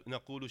لَا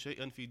نَقُولُ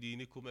شَيْئًا فِي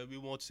دِينِكُمْ, and we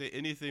won't say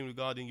anything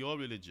regarding your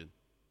religion.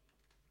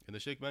 And the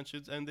Shaykh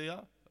mentions, and they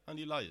are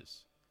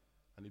liars,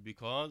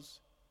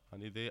 because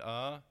they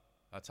are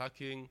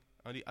attacking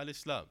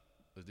al-Islam.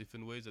 There's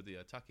different ways that they are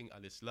attacking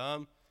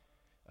al-Islam,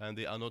 and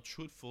they are not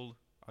truthful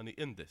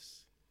in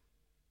this.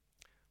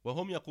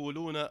 وهم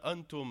يقولون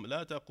أنتم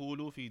لا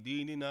تقولوا في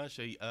ديننا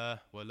شيئا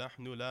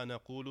ونحن لا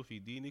نقول في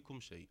دينكم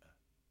شيئا.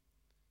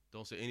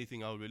 Don't say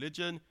anything our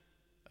religion,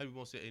 and we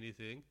won't say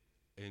anything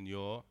in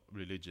your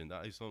religion.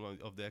 That is some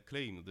of their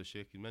claim. The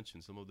Shaykh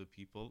mentioned some of the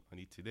people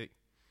today.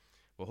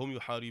 وهم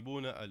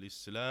يحاربون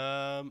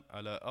الإسلام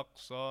على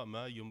أقصى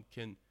ما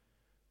يمكن.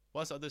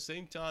 Whilst at the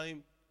same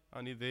time,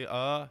 they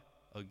are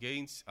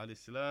against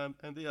al-Islam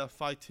and they are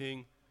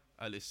fighting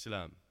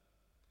al-Islam.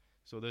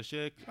 So the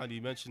Sheikh, and he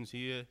mentions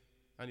here,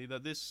 and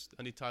that this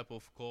any type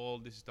of call,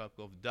 this type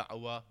of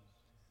da'wah,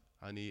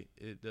 and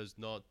it does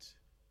not,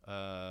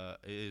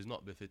 it is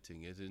not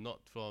befitting. It is not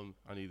from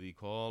the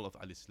call of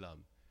al-Islam.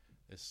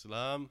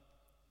 Islam,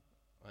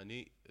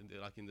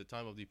 like in the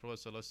time of the Prophet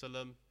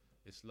ﷺ,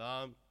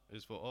 Islam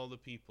is for all the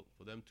people,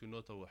 for them to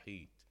know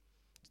Tawheed,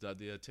 so that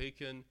they are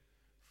taken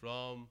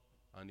from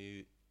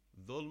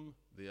dhulm,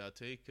 they are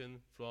taken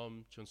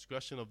from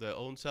transgression of their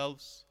own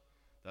selves,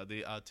 that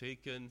they are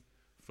taken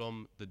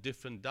from the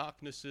different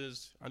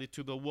darknesses and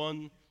to the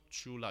one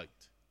true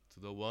light, to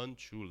the one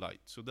true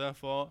light. So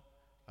therefore,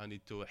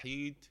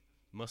 Tawheed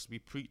must be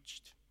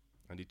preached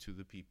to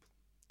the people.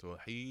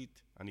 Tawheed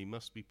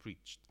must be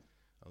preached.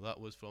 And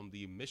that was from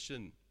the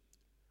mission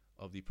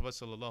of the Prophet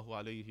sallallahu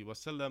alaihi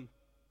wasallam,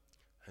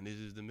 and it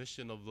is the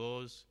mission of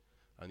those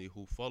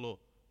who follow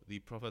the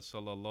Prophet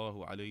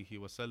sallallahu alaihi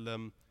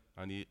wasallam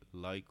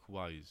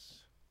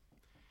likewise.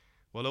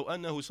 ولو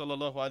أنه صلى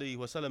الله عليه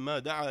وسلم ما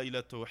دعا إلى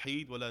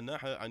التوحيد ولا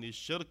نهى عن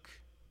الشرك.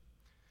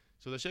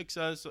 So the Sheikh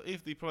says, so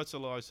if the Prophet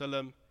صلى الله عليه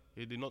وسلم,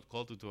 he did not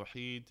call to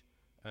Tawheed,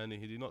 and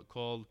he did not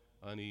call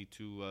he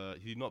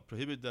did not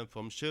prohibit them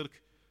from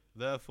shirk,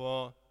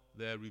 therefore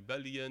their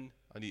rebellion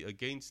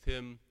against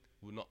him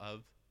would not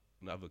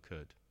have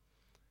occurred.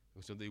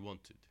 So they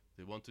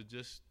wanted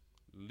just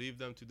leave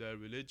them to their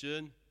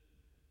religion,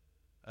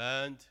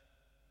 and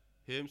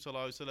him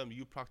sallallahu alaihi wasallam,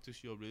 you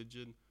practice your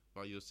religion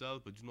by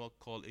yourself, but do not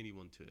call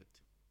anyone to it.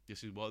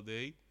 This is what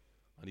he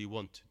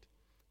wanted.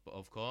 But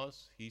of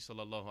course, he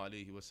sallallahu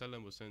alaihi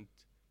wasallam was sent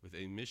with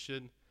a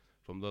mission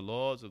from the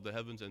Lords of the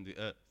heavens and the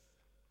earth,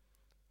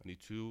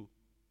 to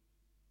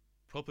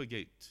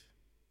propagate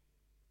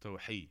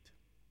Tawheed,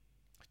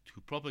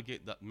 to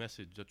propagate that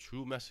message, the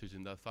true message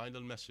and that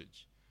final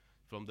message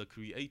from the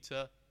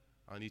Creator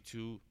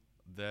to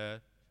their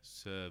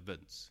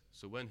servants.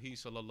 So when he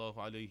sallallahu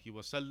alaihi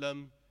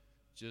wasallam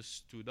just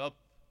stood up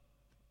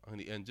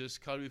and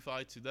just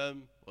clarified to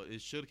them what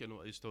is shirk and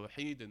what is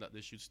Tawheed, and that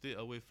they should stay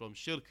away from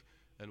shirk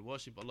and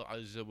worship Allah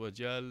Azza wa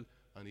Jal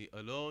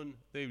alone,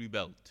 they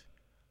rebelled.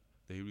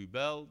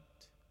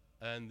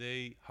 And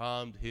they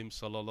harmed him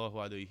sallallahu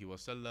alaihi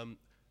wasallam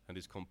and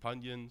his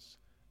companions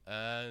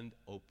and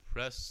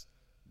oppressed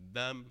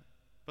them.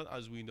 But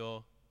as we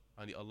know,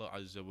 Allah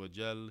Azza wa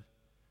Jal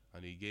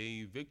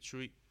gave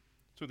victory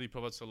to the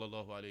Prophet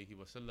sallallahu alaihi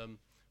wasallam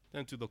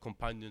and to the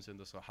companions and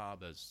the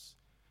Sahabas,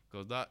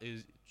 because that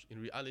is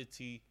in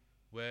reality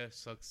where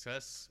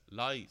success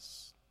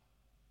lies.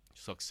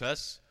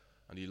 Success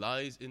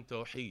lies in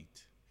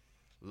Tawheed,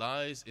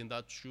 lies in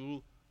that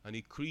true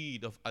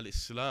creed of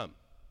al-Islam.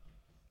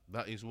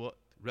 That is what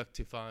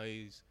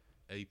rectifies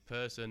a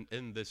person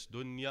in this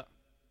dunya,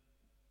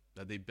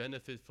 that they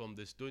benefit from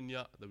this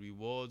dunya, the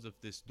rewards of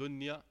this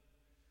dunya,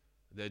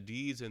 their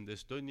deeds in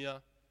this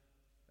dunya,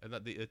 and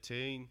that they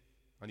attain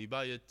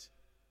by it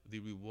the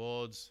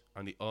rewards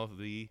of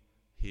the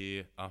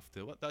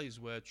hereafter. That is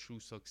where true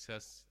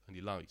success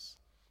lies.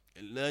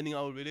 In learning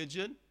our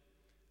religion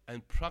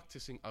and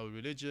practicing our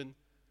religion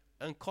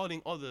and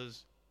calling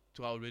others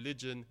to our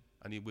religion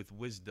with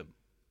wisdom.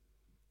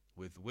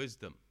 With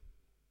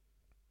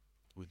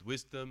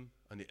wisdom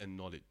and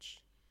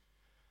knowledge.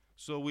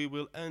 So we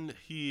will end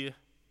here,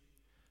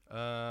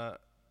 and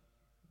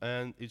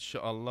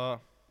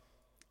inshallah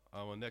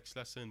our next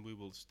lesson we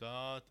will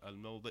start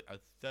al-mawdi'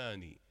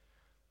 al-thani,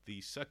 the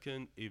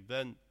second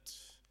event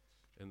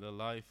in the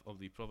life of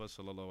the Prophet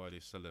sallallahu alaihi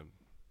wasallam.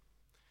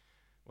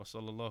 Wa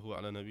sallallahu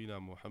ala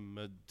nabina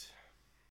Muhammad.